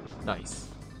more? Nice.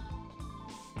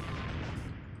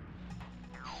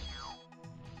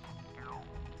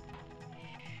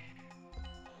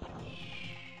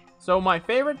 So my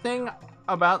favorite thing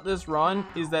about this run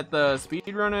is that the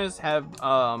speedrunners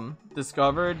have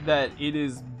discovered that it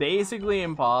is basically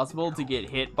impossible to get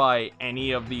hit by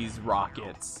any of these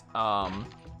rockets.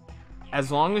 As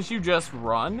long as you just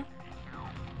run,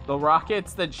 the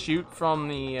rockets that shoot from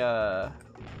the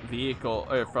vehicle,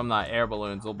 or from the air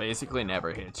balloons, will basically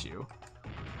never hit you.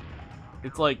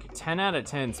 It's like 10 out of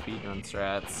 10 speedrun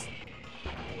strats.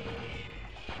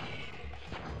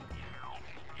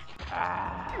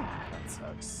 Ah, that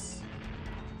sucks.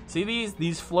 See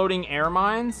these floating air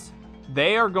mines?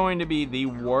 They are going to be the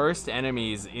worst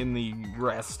enemies in the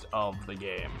rest of the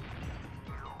game.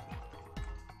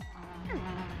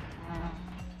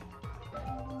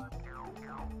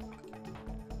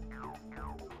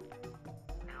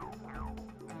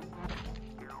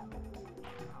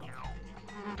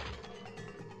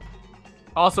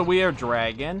 Also, we are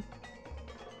dragon.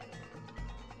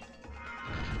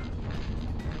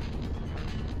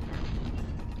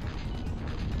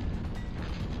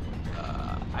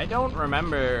 I don't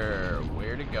remember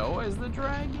where to go as the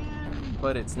dragon,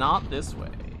 but it's not this way.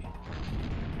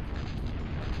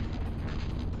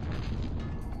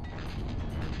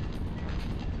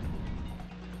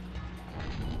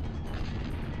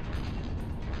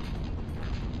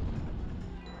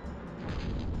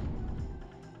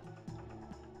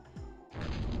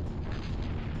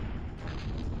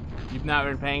 You've not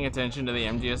been paying attention to the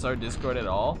MGSR Discord at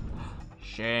all?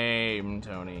 Shame. Shame,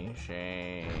 Tony.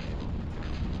 Shame.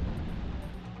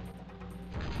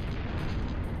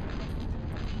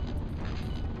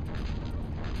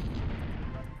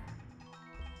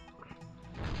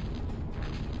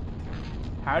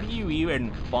 How do you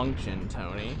even function,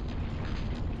 Tony?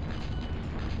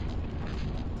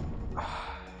 I'm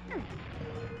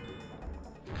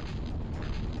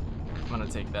gonna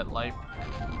take that life.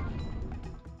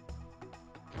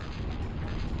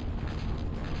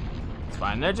 It's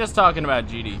fine. They're just talking about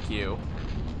GDQ.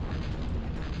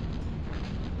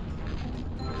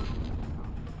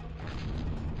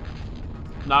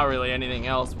 Not really anything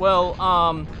else. Well,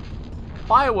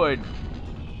 Plywood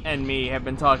and me have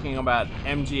been talking about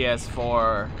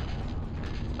MGS4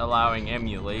 allowing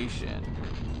emulation.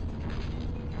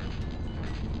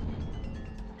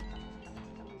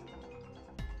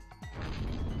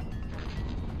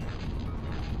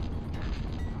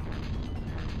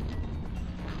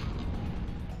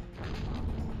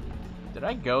 Did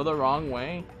I go the wrong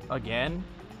way again?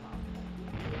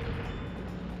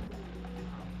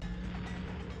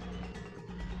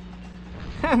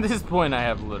 At this point, I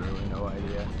have literally no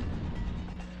idea.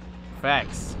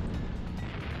 Facts.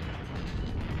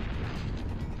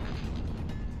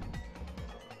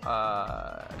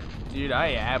 Dude,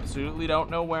 I absolutely don't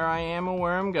know where I am or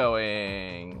where I'm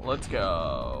going. Let's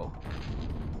go.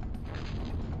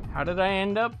 How did I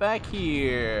end up back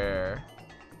here?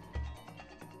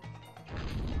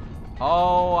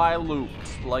 Oh, I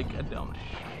looped like a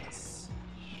dumbass.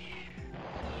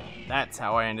 That's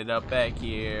how I ended up back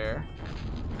here.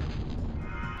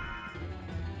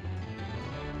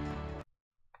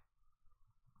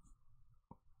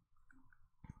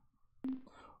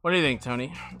 What do you think,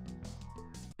 Tony?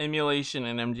 Emulation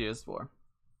in MGS4.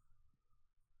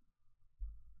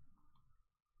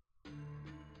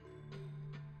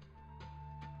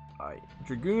 Alright,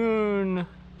 Dragoon,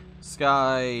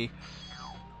 Sky.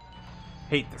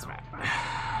 Hate this map.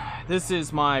 This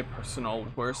is my personal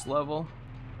worst level.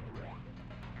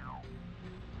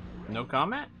 No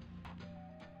comment?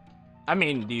 I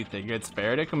mean, do you think it's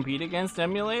fair to compete against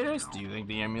emulators? Do you think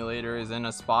the emulator is in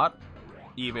a spot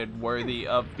even worthy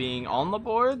of being on the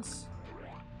boards?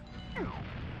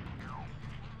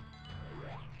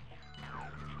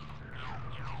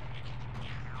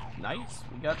 Nice,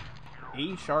 we got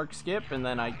a shark skip and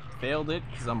then I failed it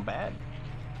because I'm bad.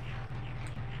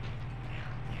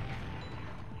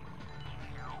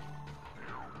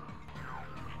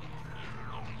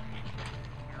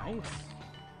 Nice.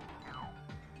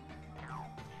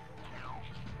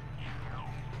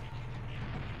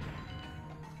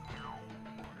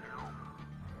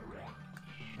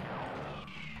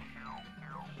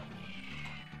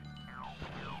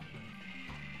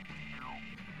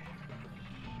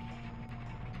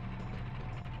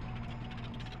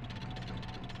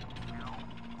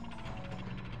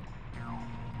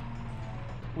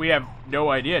 We have no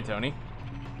idea, Tony.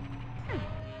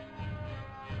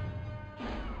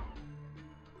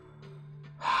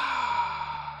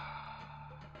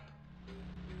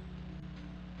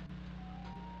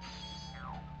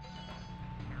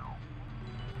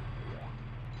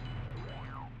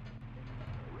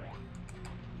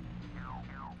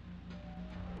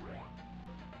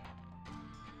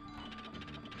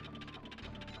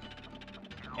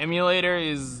 Emulator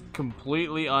is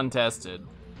completely untested.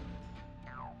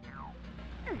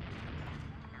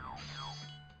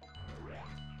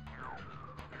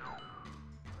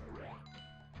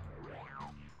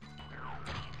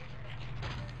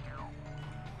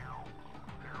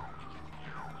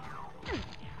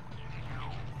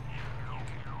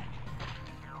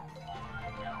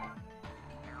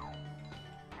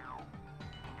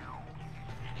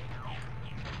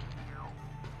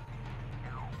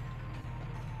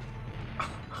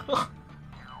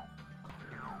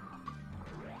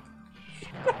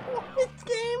 This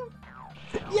game?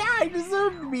 Yeah, I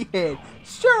deserve to be hit.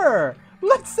 Sure,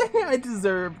 let's say I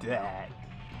deserved that.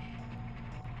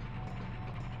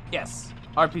 Yes,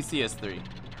 RPCS3.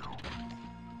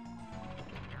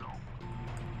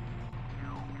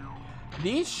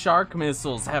 These shark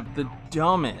missiles have the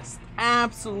dumbest,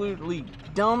 absolutely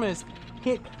dumbest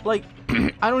hit. Like,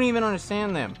 I don't even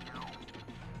understand them.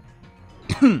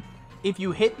 If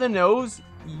you hit the nose,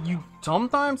 you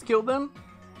sometimes kill them.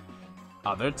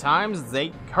 Other times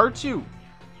they hurt you.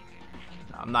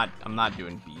 I'm not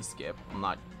doing B skip.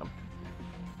 I'm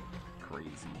crazy.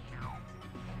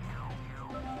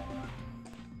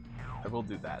 I will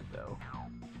do that though.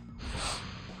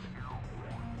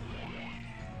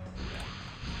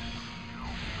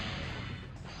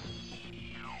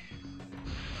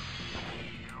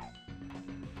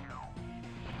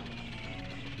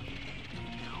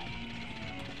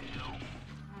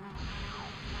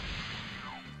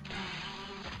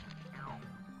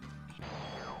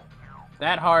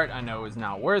 That heart I know is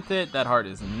not worth it. That heart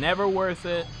is never worth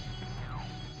it.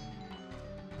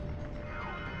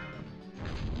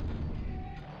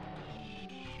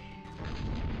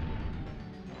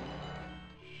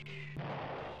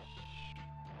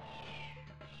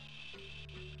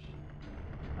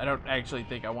 I don't actually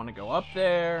think I want to go up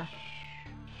there.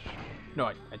 No,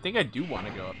 I think I do want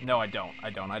to go up. No, I don't.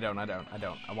 I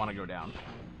want to go down.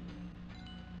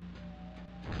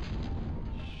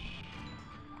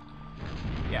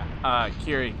 Yeah,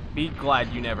 Kiri, be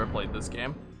glad you never played this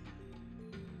game.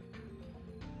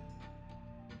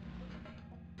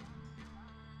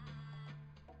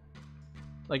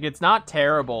 Like, it's not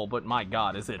terrible, but my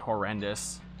god, is it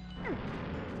horrendous.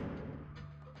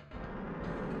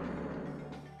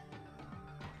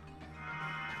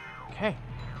 Okay.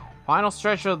 Final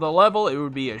stretch of the level. It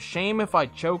would be a shame if I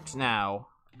choked now.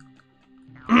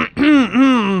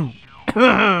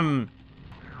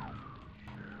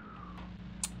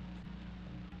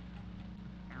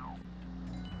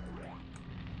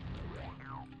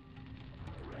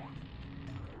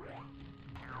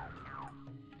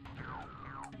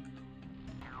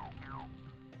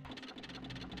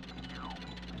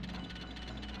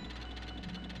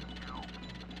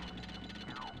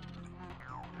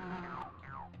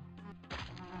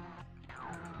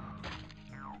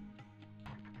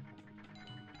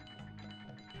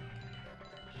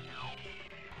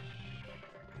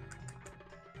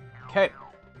 Okay.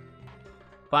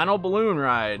 Final balloon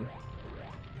ride.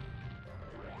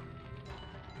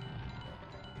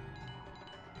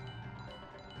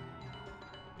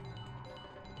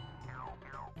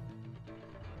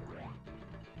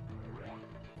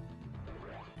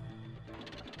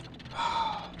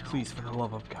 Please, for the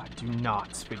love of God, do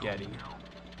not spaghetti.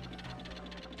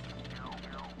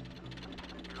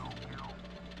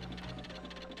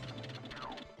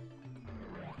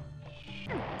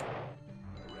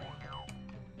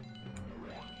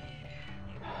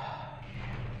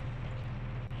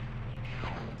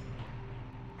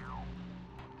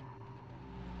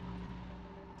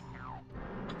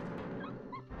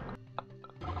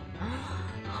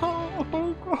 Oh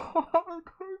my god,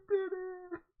 I did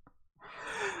it!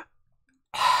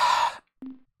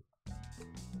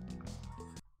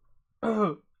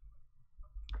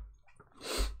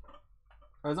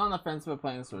 I was on the fence about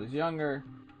playing this when I was younger.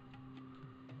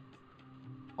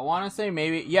 I want to say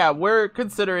maybe, yeah, we're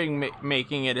considering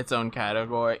making it its own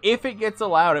category. If it gets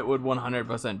allowed, it would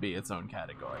 100% be its own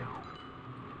category.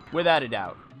 Without a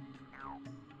doubt.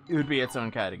 It would be its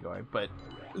own category, but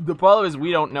the problem is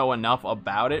we don't know enough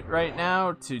about it right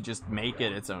now to just make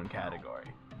it its own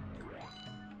category.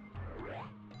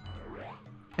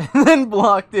 And then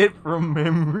blocked it from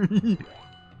memory.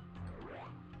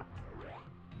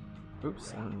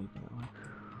 Oops, I don't need that one.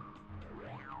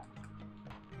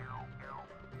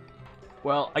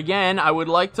 Well, again, I would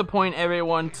like to point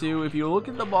everyone to, if you look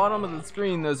at the bottom of the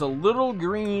screen, there's a little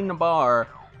green bar,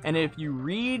 and if you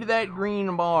read that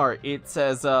green bar, it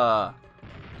says,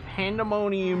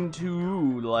 Pandemonium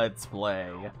 2 Let's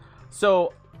Play.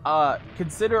 So,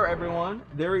 consider everyone,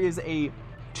 there is a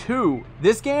 2.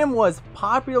 This game was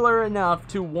popular enough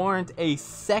to warrant a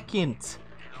second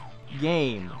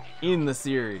game in the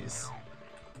series.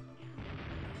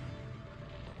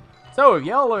 So if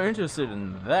y'all are interested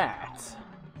in that,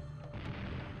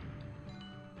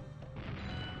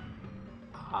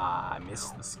 I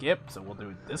missed the skip, so we'll do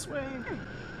it this way.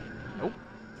 Nope.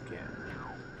 Okay.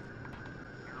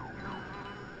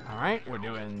 Alright, we're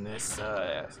doing this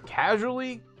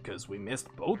casually because we missed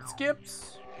both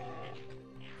skips.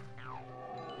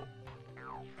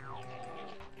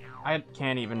 I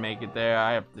can't even make it there.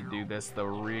 I have to do this the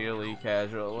really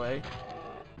casual way.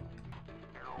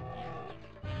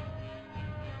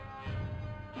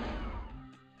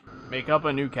 Make up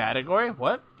a new category?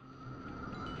 What?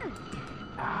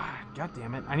 Ah, God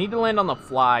damn it. I need to land on the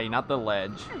fly, not the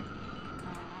ledge.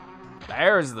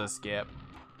 There's the skip.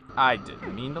 I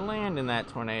didn't mean to land in that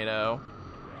tornado.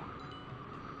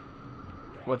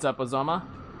 What's up, Ozoma?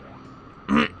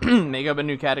 Make up a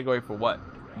new category for what?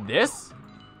 This?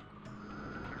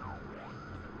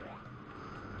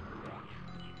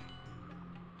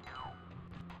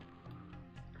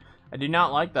 I do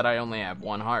not like that I only have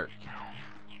one heart.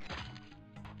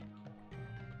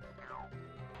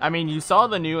 I mean, you saw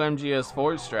the new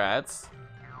MGS4 strats.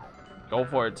 Go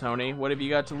for it, Tony. What have you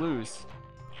got to lose?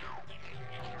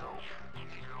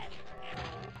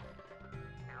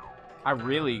 I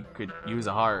really could use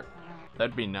a heart.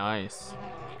 That'd be nice.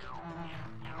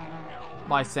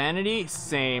 My sanity?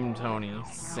 Same, Tony.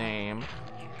 Same.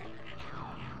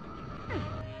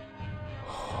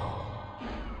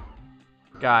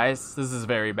 Guys, this is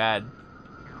very bad.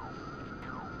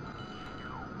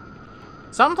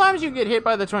 Sometimes you get hit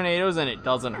by the tornadoes and it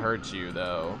doesn't hurt you,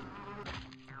 though.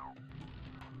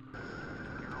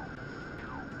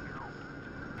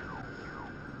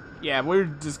 Yeah, we're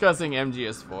discussing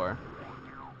MGS4.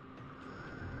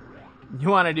 You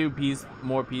want to do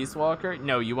more Peace Walker?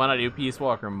 No, you want to do Peace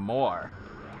Walker more.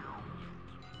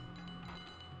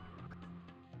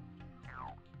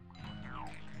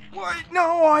 What?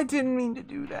 No, I didn't mean to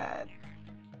do that.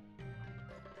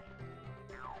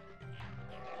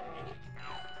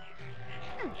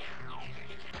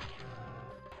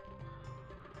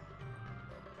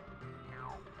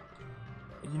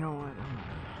 You know what?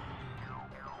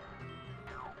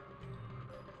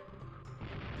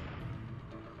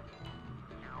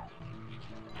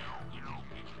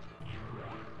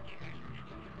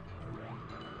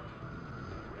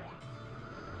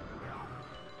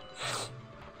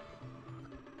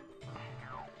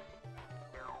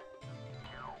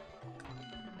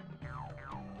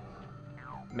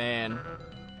 Man,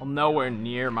 I'm nowhere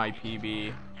near my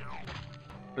PB.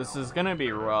 This is gonna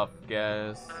be rough,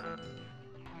 guys.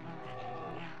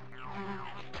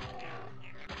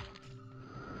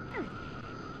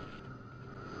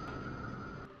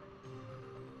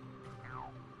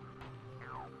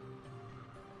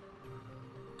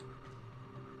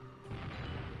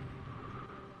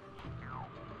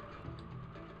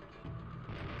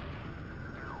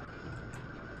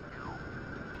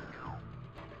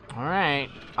 Alright,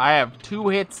 I have 2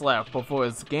 hits left before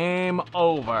it's game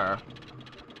over.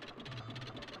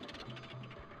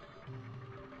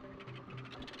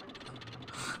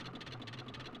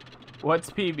 What's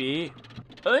PB?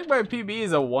 I think my PB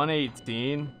is a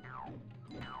 118.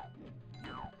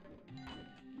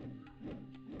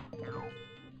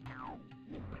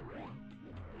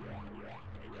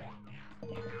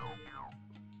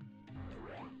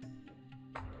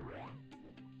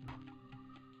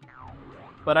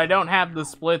 But I don't have the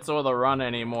splits or the run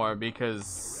anymore because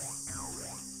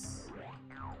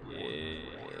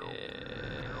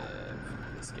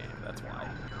this game, that's why.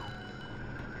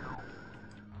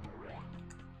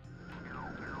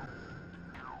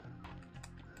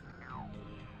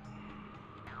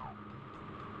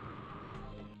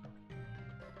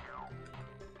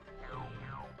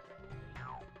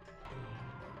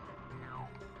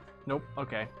 Nope,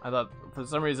 okay. I thought, for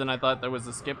some reason I thought there was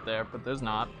a skip there, but there's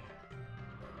not.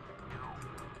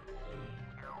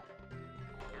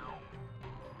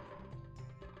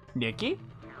 Nikki?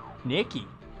 Nikki,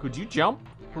 could you jump?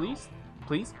 Please?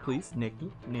 Please, please, Nikki,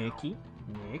 Nikki,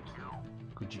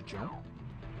 could you jump?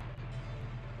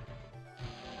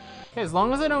 Okay, as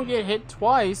long as I don't get hit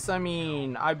twice, I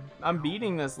mean, I'm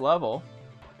beating this level.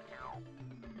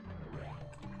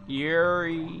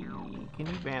 Yuri, can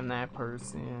you ban that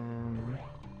person?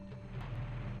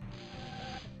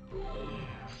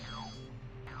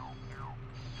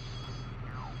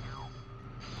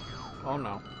 Oh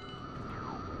no.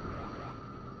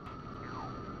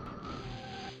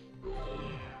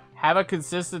 Have a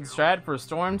consistent strat for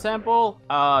Storm Temple?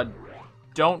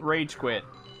 Don't rage quit.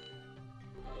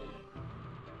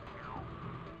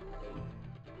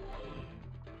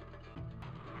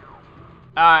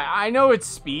 I know it's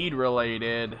speed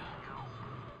related.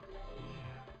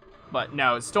 But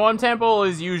no, Storm Temple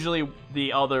is usually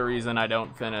the other reason I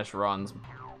don't finish runs.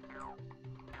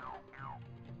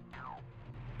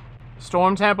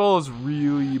 Storm Temple is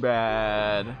really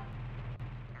bad.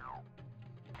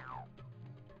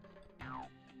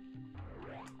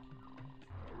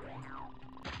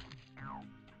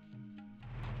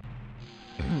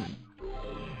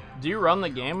 Do you run the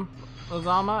game,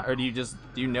 Ozama? Or do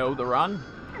you know the run?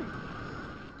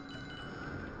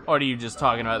 Or are you just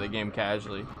talking about the game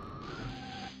casually?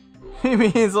 It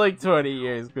means like 20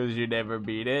 years because you never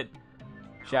beat it.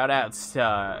 Shoutouts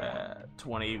to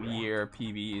 20-year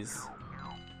PBs.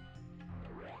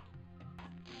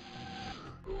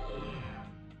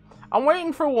 I'm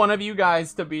waiting for one of you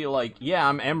guys to be like, yeah,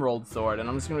 I'm Emerald Sword. And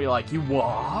I'm just gonna be like, you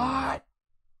what?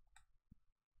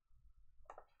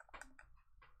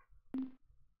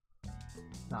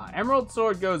 Nah, Emerald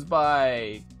Sword goes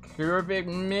by Curvic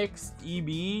Mixed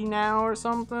EB now or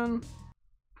something.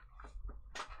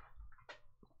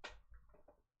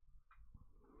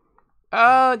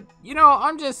 You know,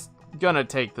 I'm just gonna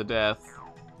take the death.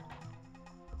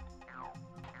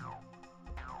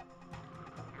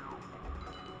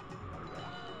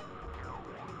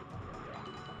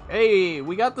 Hey,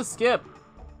 we got the skip.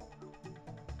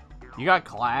 You got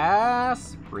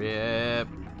class? Rip.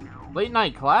 Late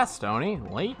night class, Tony.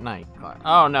 Late night class.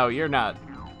 Oh, no, you're not.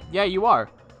 Yeah, you are.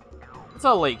 It's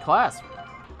a late class.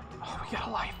 Oh, we got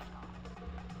a life.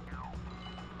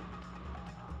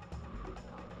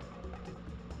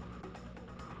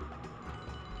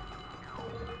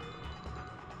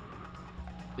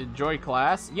 enjoy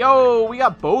class. Yo, we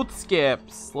got both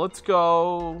skips. Let's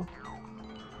go.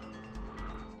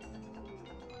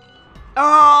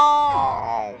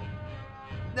 Oh!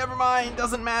 Never mind,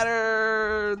 doesn't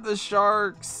matter. The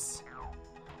sharks.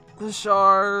 The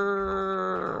sharks.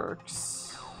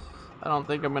 I don't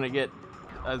think I'm gonna get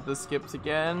the skips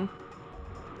again.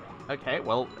 Okay,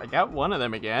 well, I got one of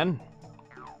them again.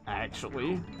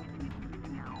 Actually.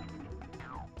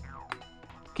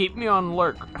 Keep me on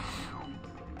lurk.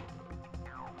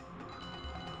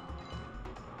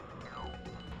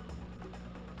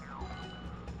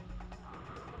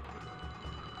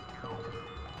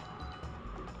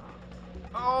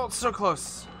 Oh, so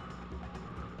close.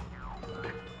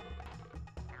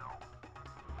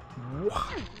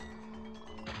 What?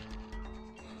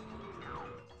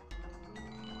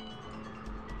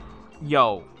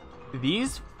 Yo,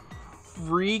 these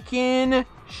freaking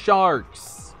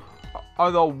sharks are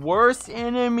the worst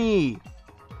enemy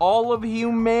all of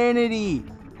humanity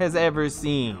has ever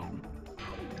seen.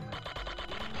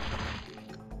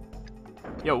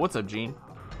 Yo, what's up, Gene?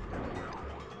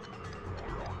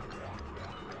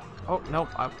 Oh, no,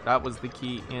 that was the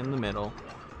key in the middle.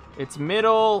 It's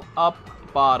middle, up,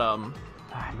 bottom.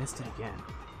 Ah, I missed it again.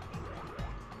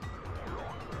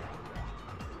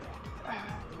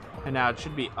 And now it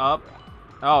should be up.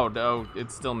 Oh, no,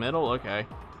 it's still middle? Okay.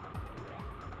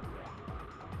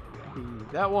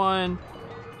 That one.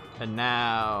 And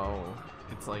now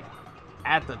it's like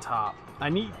at the top.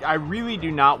 I really do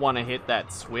not want to hit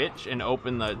that switch and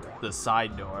open the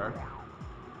side door.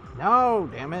 No,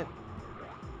 damn it.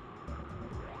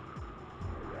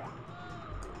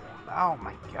 Oh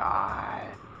my god.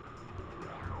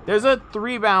 There's a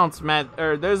 3 bounce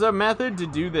there's a method to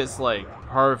do this like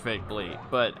perfectly,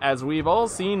 but as we've all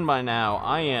seen by now,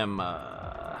 I am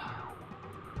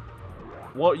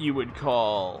what you would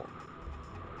call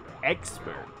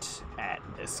expert at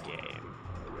this game.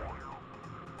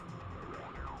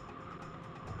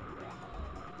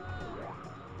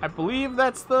 I believe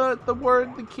that's the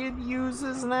word the kid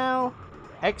uses now.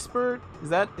 Expert? Is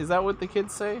that what the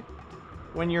kids say?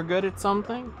 When you're good at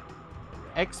something?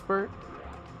 Expert?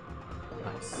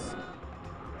 Nice.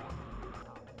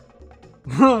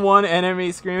 One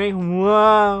enemy screaming,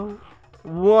 wow!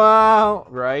 Wow!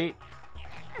 Right?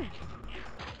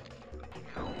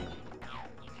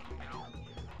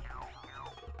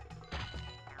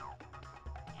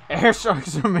 Air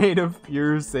sharks are made of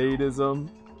pure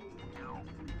sadism.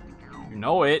 You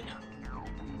know it.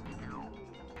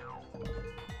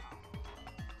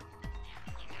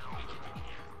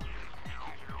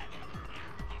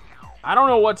 I don't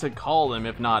know what to call them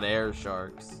if not air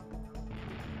sharks.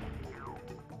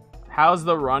 How's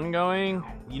the run going?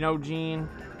 You know, Gene,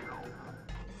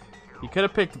 you could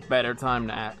have picked a better time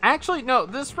to ask. Actually, no,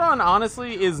 this run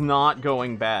honestly is not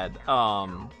going bad.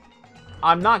 I'm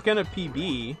not gonna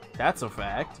PB, that's a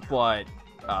fact, but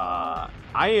I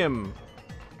am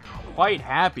quite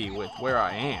happy with where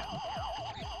I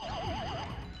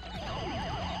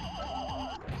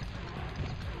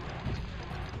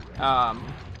am.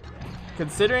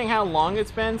 Considering how long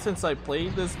it's been since I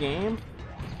played this game,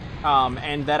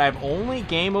 and that I've only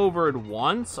game overed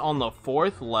once on the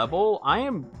 4th level, I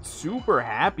am super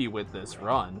happy with this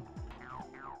run.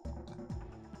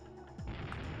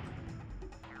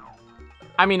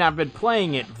 I mean, I've been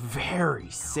playing it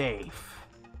very safe.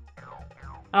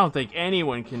 I don't think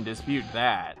anyone can dispute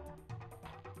that.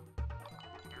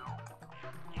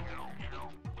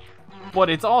 But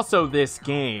it's also this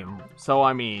game, so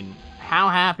I mean, how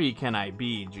happy can I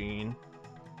be, Gene?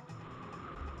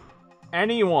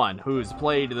 Anyone who's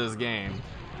played this game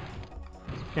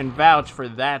can vouch for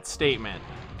that statement.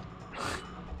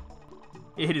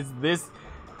 It is this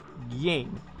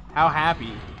game. How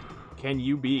happy can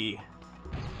you be?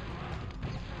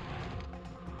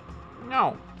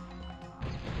 No.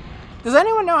 Does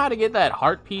anyone know how to get that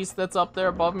heart piece that's up there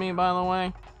above me, by the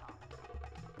way?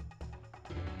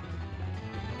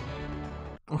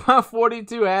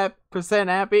 42%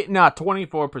 happy? Nah,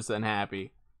 24%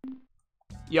 happy.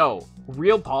 Yo,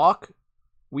 real talk.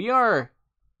 We are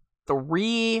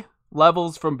 3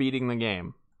 levels from beating the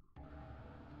game.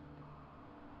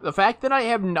 The fact that I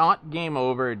have not game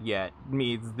overed yet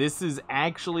means this is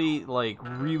actually, like,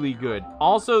 really good.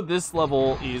 Also, this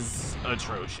level is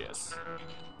atrocious.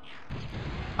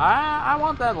 I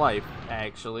want that life,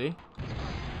 actually.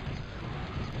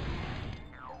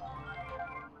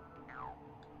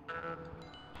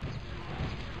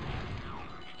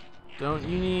 Don't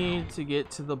you need to get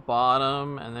to the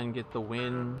bottom and then get the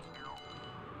win?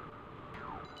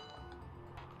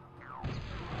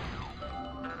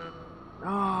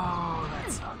 Oh,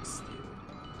 that sucks, dude.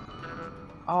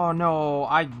 Oh, Oh no,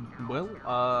 I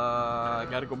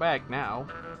gotta go back now.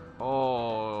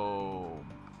 Oh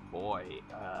boy.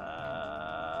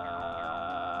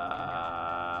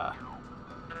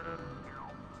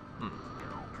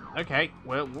 Okay,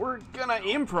 well, we're gonna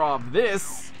improv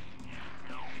this.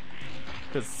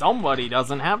 Because somebody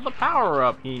doesn't have the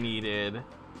power-up he needed.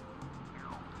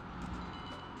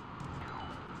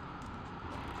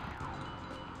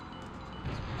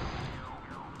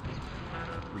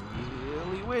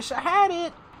 Really wish I had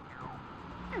it.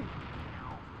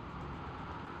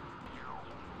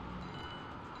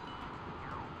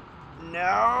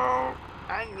 No,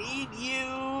 I need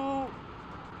you.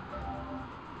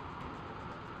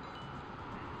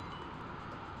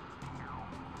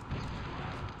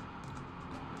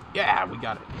 Yeah, we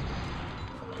got it.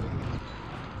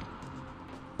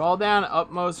 Fall down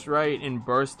upmost right and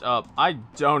burst up. I'm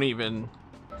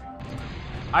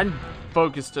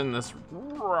focused in this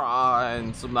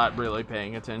run, so I'm not really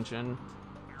paying attention.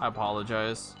 I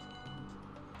apologize.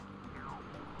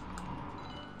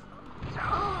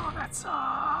 Oh, that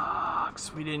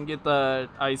sucks. We didn't get the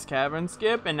ice cavern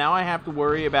skip, and now I have to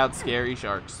worry about scary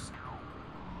sharks.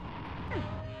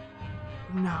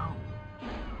 No.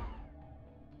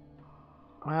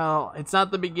 Well, it's not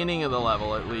the beginning of the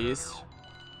level, at least.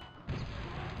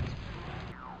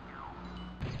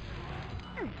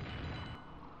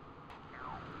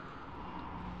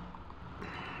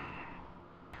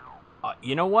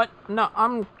 You know what? No,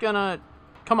 I'm gonna...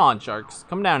 Come on, sharks.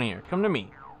 Come down here. Come to me.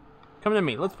 Come to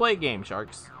me. Let's play a game,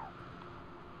 sharks.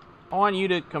 I want you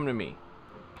to come to me.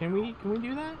 Can we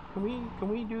do that? Can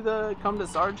we do the come to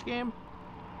Sarge game?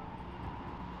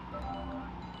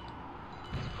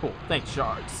 Cool. Thanks,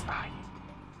 sharks.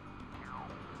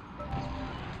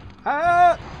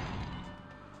 Ah!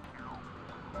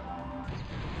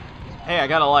 Hey, I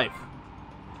got a life.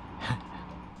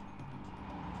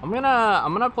 I'm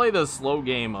gonna play the slow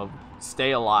game of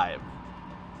stay alive.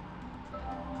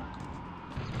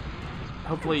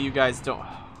 Hopefully you guys don't.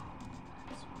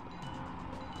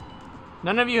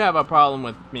 None of you have a problem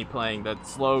with me playing that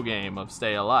slow game of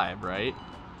stay alive, right?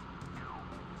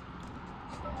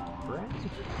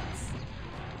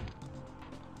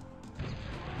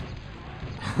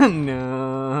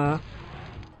 No.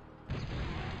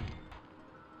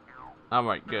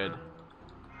 Alright, good.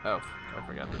 Oh, I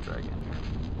forgot the dragon.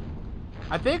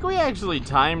 I think we actually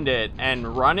timed it,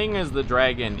 and running as the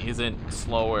dragon isn't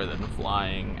slower than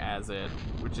flying as it,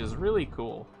 which is really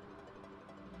cool.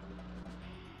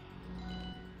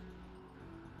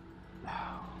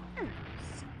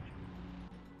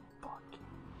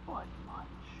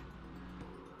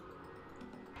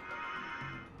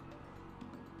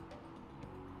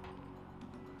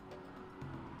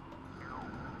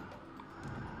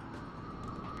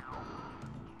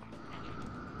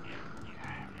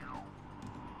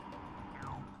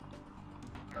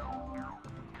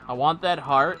 I want that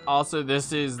heart. Also,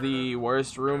 this is the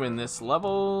worst room in this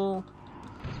level.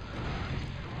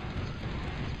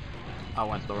 I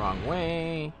went the wrong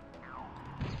way.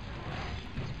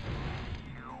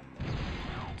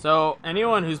 So,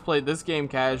 anyone who's played this game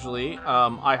casually,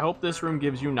 I hope this room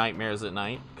gives you nightmares at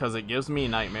night, because it gives me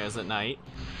nightmares at night.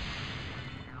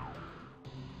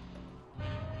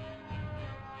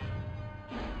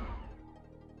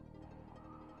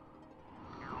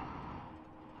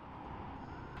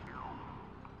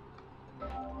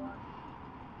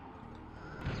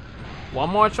 One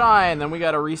more try, and then we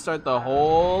gotta restart the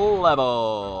whole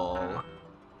level.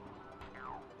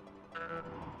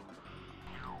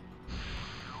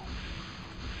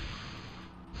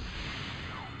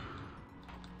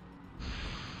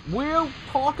 We'll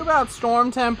talk about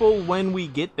Storm Temple when we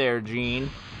get there, Gene.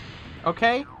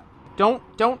 Okay? Don't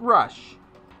rush.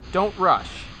 Don't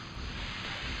rush.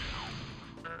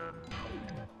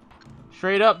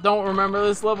 Straight up, don't remember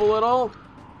this level at all?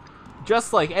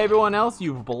 Just like everyone else,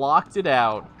 you've blocked it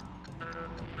out.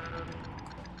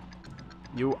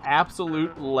 You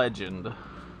absolute legend.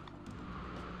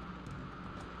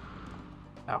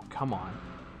 Oh, come on.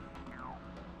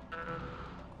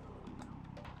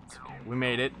 It's okay, we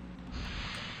made it.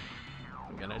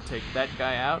 I'm gonna take that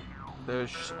guy out.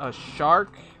 There's a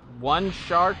shark, one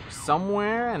shark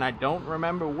somewhere, and I don't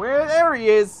remember where. There he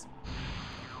is!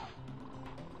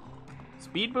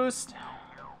 Speed boost?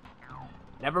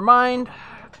 Never mind.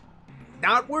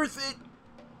 Not worth it.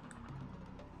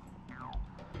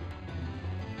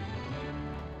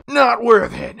 Not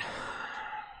worth it.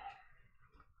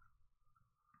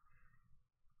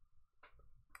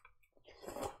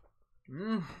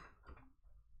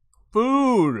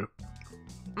 Food.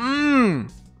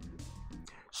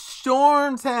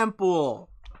 Storm Temple.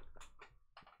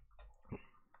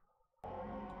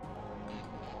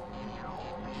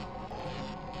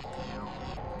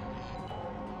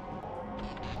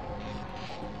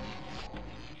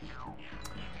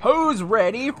 Who's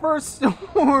ready for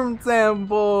Storm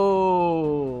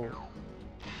Temple?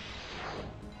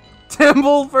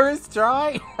 Temple first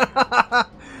try?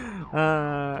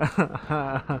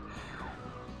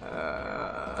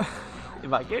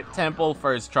 If I get Temple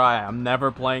first try, I'm never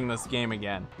playing this game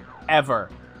again. Ever.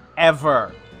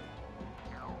 Ever.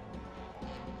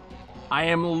 I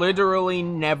am literally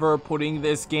never putting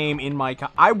this game in my...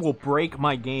 I will break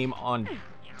my game on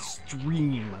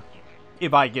stream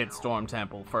if I get Storm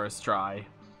Temple first try.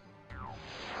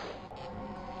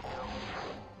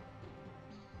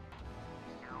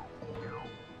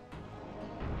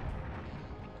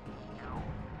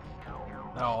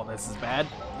 Oh, this is bad.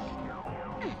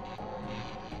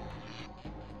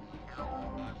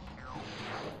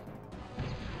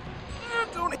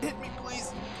 Don't hit me,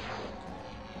 please.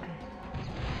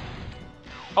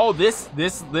 Oh, this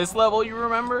level you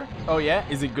remember? Oh yeah?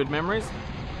 Is it good memories?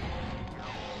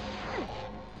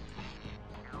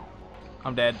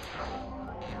 I'm dead.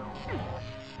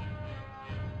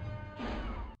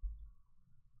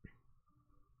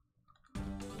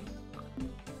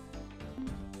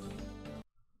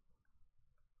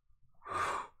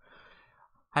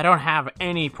 I don't have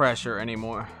any pressure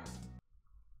anymore.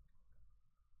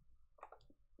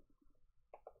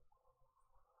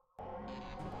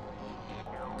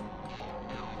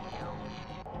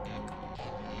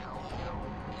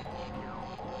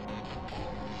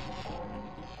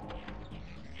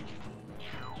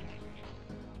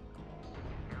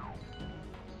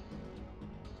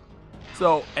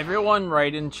 So, everyone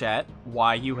write in chat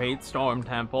why you hate Storm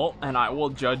Temple, and I will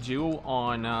judge you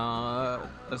on a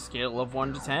scale of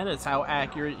 1 to 10. It's how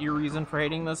accurate your reason for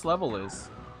hating this level is.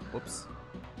 Whoops.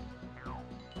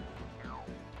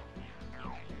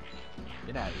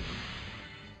 Get out of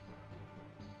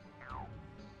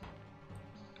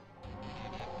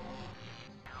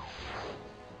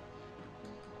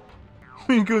here.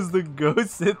 Because the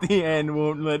ghost at the end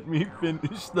won't let me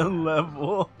finish the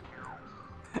level.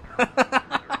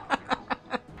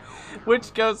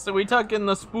 Which ghost? Are we talking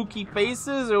the spooky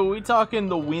faces, or are we talking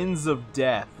the winds of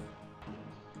death?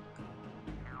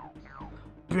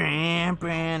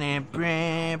 The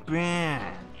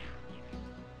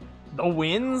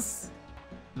winds?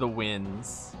 The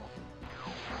winds.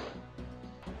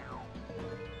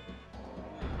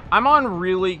 I'm on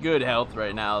really good health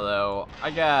right now, though. I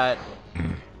got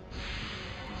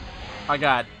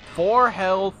 4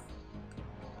 health.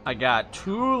 I got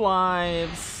 2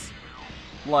 lives.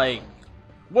 Like,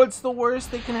 what's the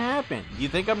worst that can happen? You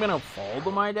think I'm gonna fall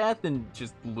to my death and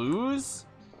just lose?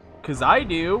 'Cause I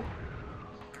do.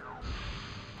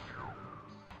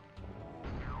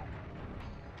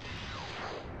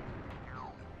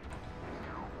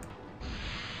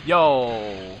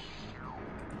 Yo.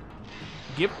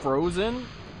 Get frozen?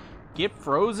 Get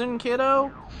frozen,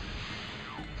 kiddo?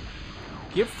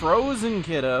 Get frozen,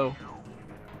 kiddo.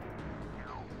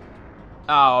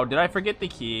 Oh, did I forget the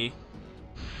key?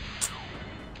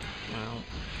 Well,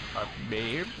 I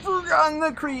may have forgotten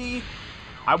the key.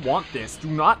 I want this. Do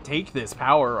not take this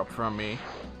power up from me.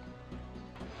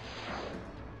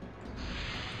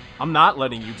 I'm not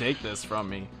letting you take this from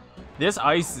me. This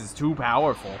ice is too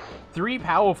powerful. 3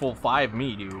 powerful 5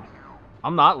 me, dude.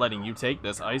 I'm not letting you take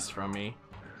this ice from me.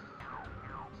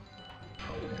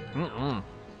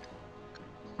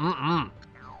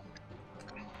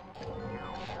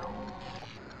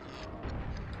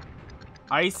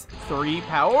 Ice 3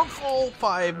 powerful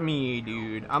 5 me,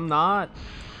 dude. I'm not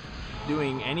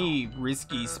doing any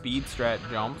risky speed strat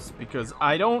jumps because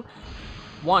I don't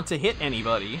want to hit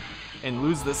anybody and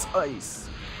lose this ice.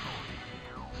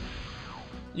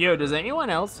 Yo, does anyone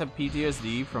else have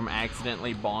PTSD from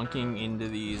accidentally bonking into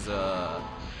these, No,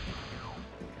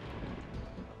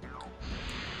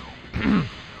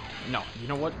 you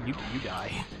know what? You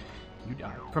die. You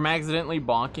die. From accidentally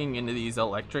bonking into these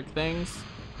electric things?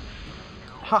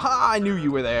 Haha, I knew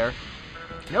you were there.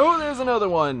 No, there's another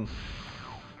one.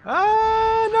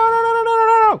 Ah,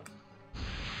 no.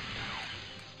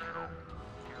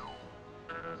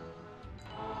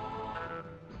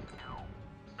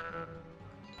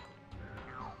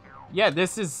 Yeah,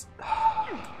 this is...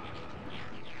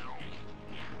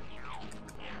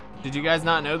 Did you guys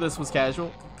not know this was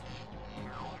casual?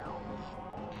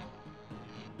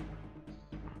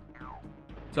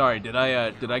 Sorry, did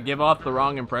I give off the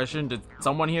wrong impression? Did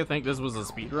someone here think this was a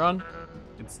speedrun?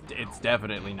 It's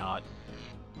definitely not.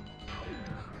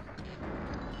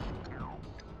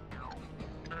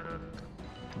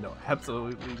 No,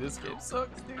 absolutely, this game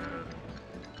sucks, dude.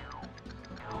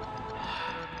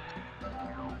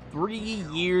 3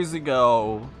 years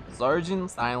ago, Sergeant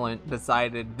Silent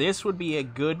decided this would be a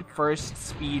good first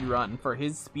speed run for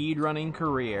his speedrunning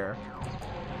career.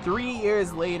 3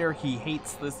 years later, he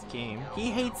hates this game.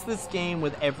 He hates this game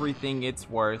with everything it's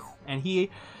worth, and he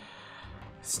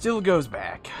still goes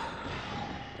back.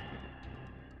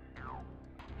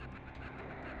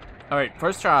 Alright,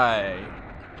 first try.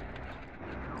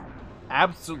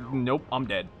 Absolutely, nope, I'm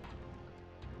dead.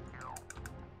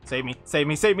 Save me, save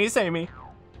me, save me, save me.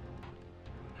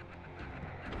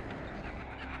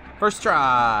 First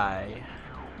try.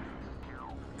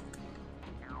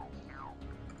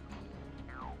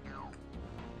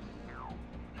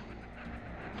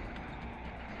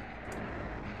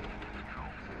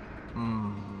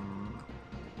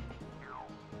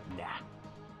 Nah.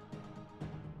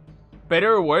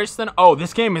 Better or worse than... Oh,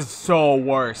 this game is so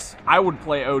worse. I would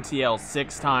play OTL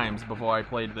 6 times before I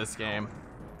played this game.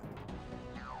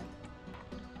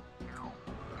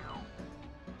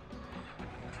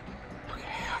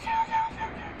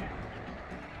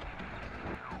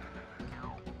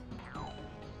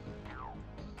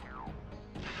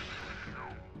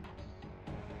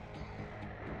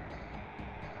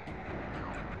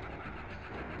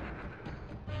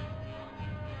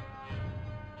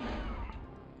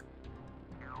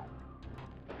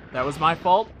 That was my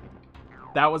fault.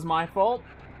 That was my fault.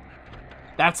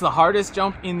 That's the hardest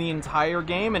jump in the entire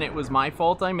game, and it was my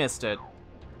fault I missed it.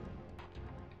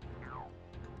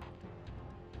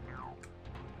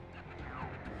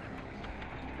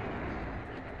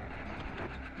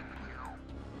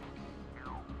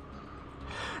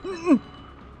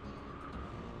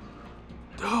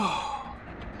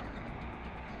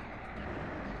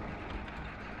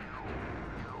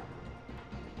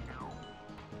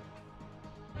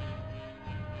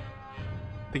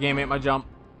 The game ate my jump.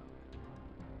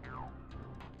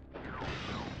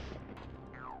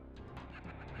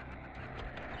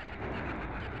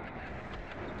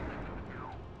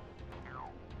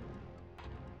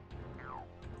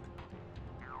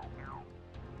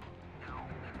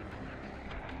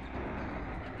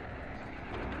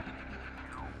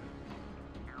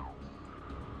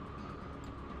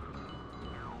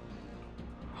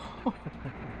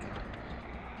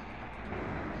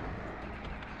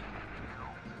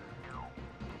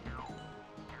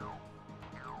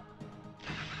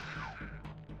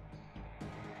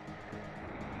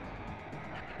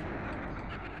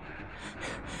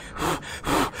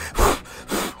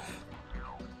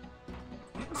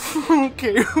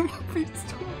 Okay, please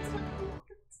don't.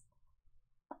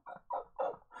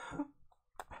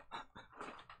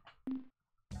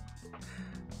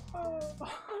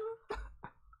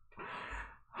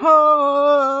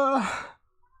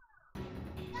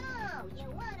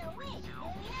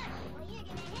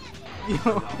 You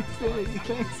know,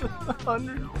 thanks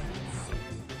 100.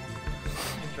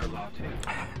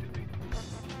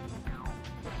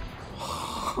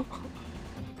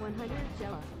 100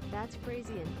 Jella. That's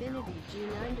crazy. Infinity June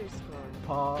 _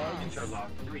 Pause.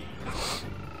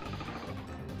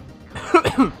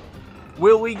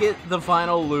 Will we get the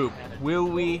final loop? Will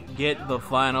we get the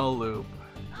final loop?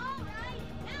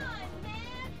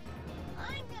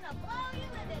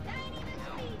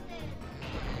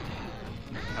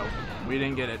 Oh, we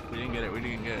didn't get it. We didn't get it. We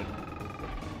didn't get it.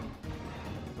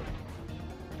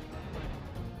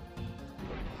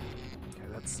 Okay,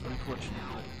 that's unfortunate.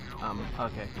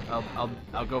 Okay,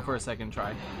 I'll go for a second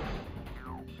try.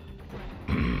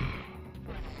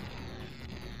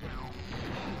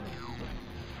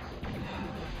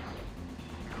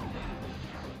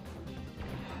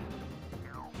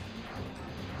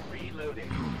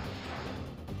 Reloading.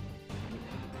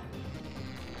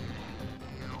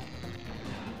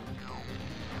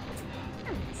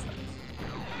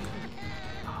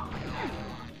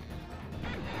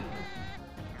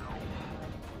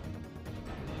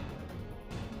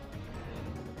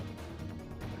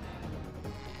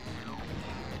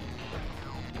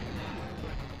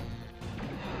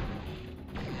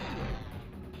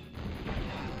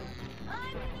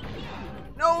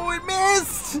 No, it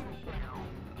missed!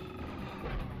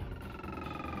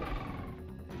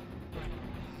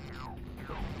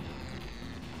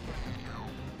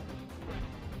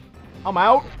 I'm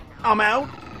out. I'm out.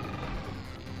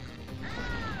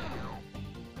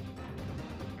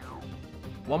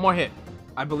 One more hit.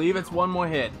 I believe it's one more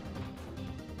hit.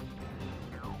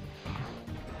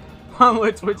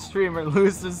 Which Twitch streamer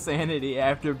loses sanity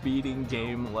after beating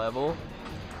game level?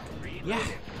 Yeah.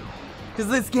 Because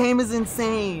this game is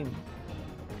insane.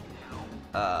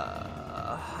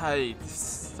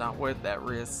 It's not worth that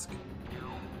risk.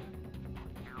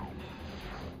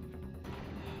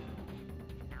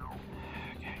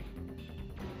 Okay.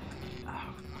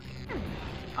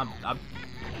 I'm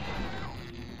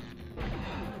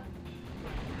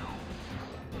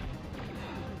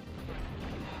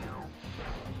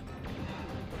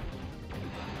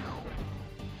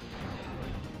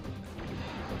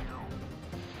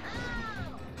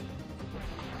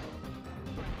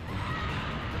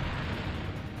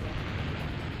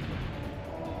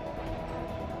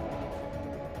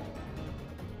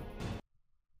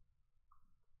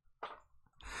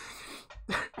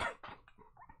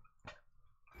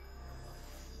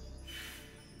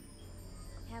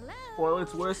Hello. Well,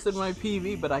 it's worse than my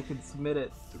PV, but I can submit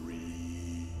it.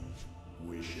 3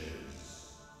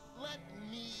 wishes. Let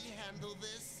me handle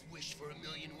this. Wish for a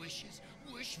million wishes.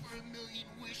 Wish for a million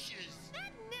wishes.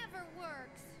 That never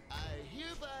works. I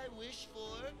hereby wish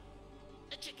for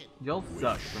a chicken. Y'all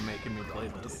suck for making me play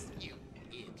this. You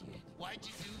idiot. Why'd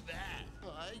you do that?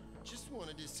 I just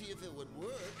wanted to see if it would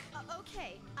work.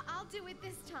 Okay, I'll do it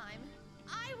this time.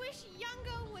 I wish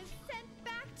Youngo was sent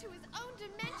back to his own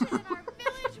dimension and our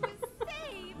village was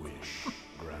saved. Wish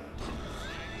granted.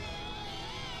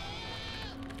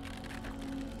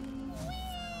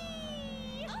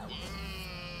 Whee! Oh.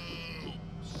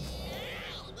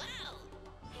 Wow.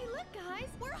 Hey, look, guys,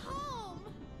 we're home.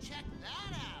 Check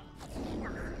that out.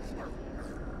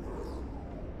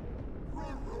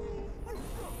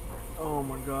 Oh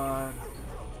my god.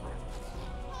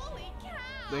 Holy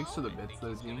cow! Thanks for the bits,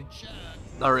 though, Gene. Chuck.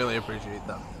 I really appreciate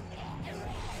that.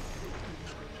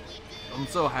 I'm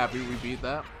so happy we beat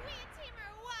that. We a team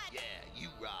or what? Yeah, you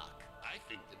rock. I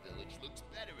think the village looks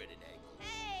better at an angle.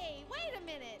 Hey, wait a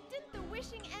minute. Didn't the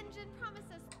wishing engine promise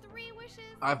us 3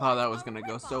 wishes? I thought that was A gonna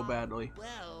go so ripoff. badly.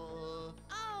 Well,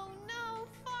 Oh no,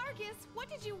 Fargus, what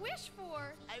did you wish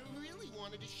for? I really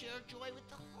wanted to share joy with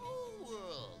the whole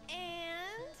world.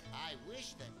 And? I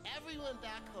wish that everyone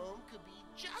back home could be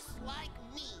just like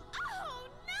me. Oh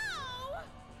no!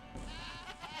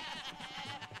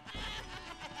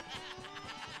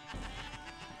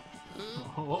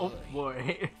 Oh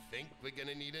boy. Think we're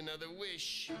gonna need another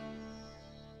wish.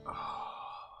 Oh.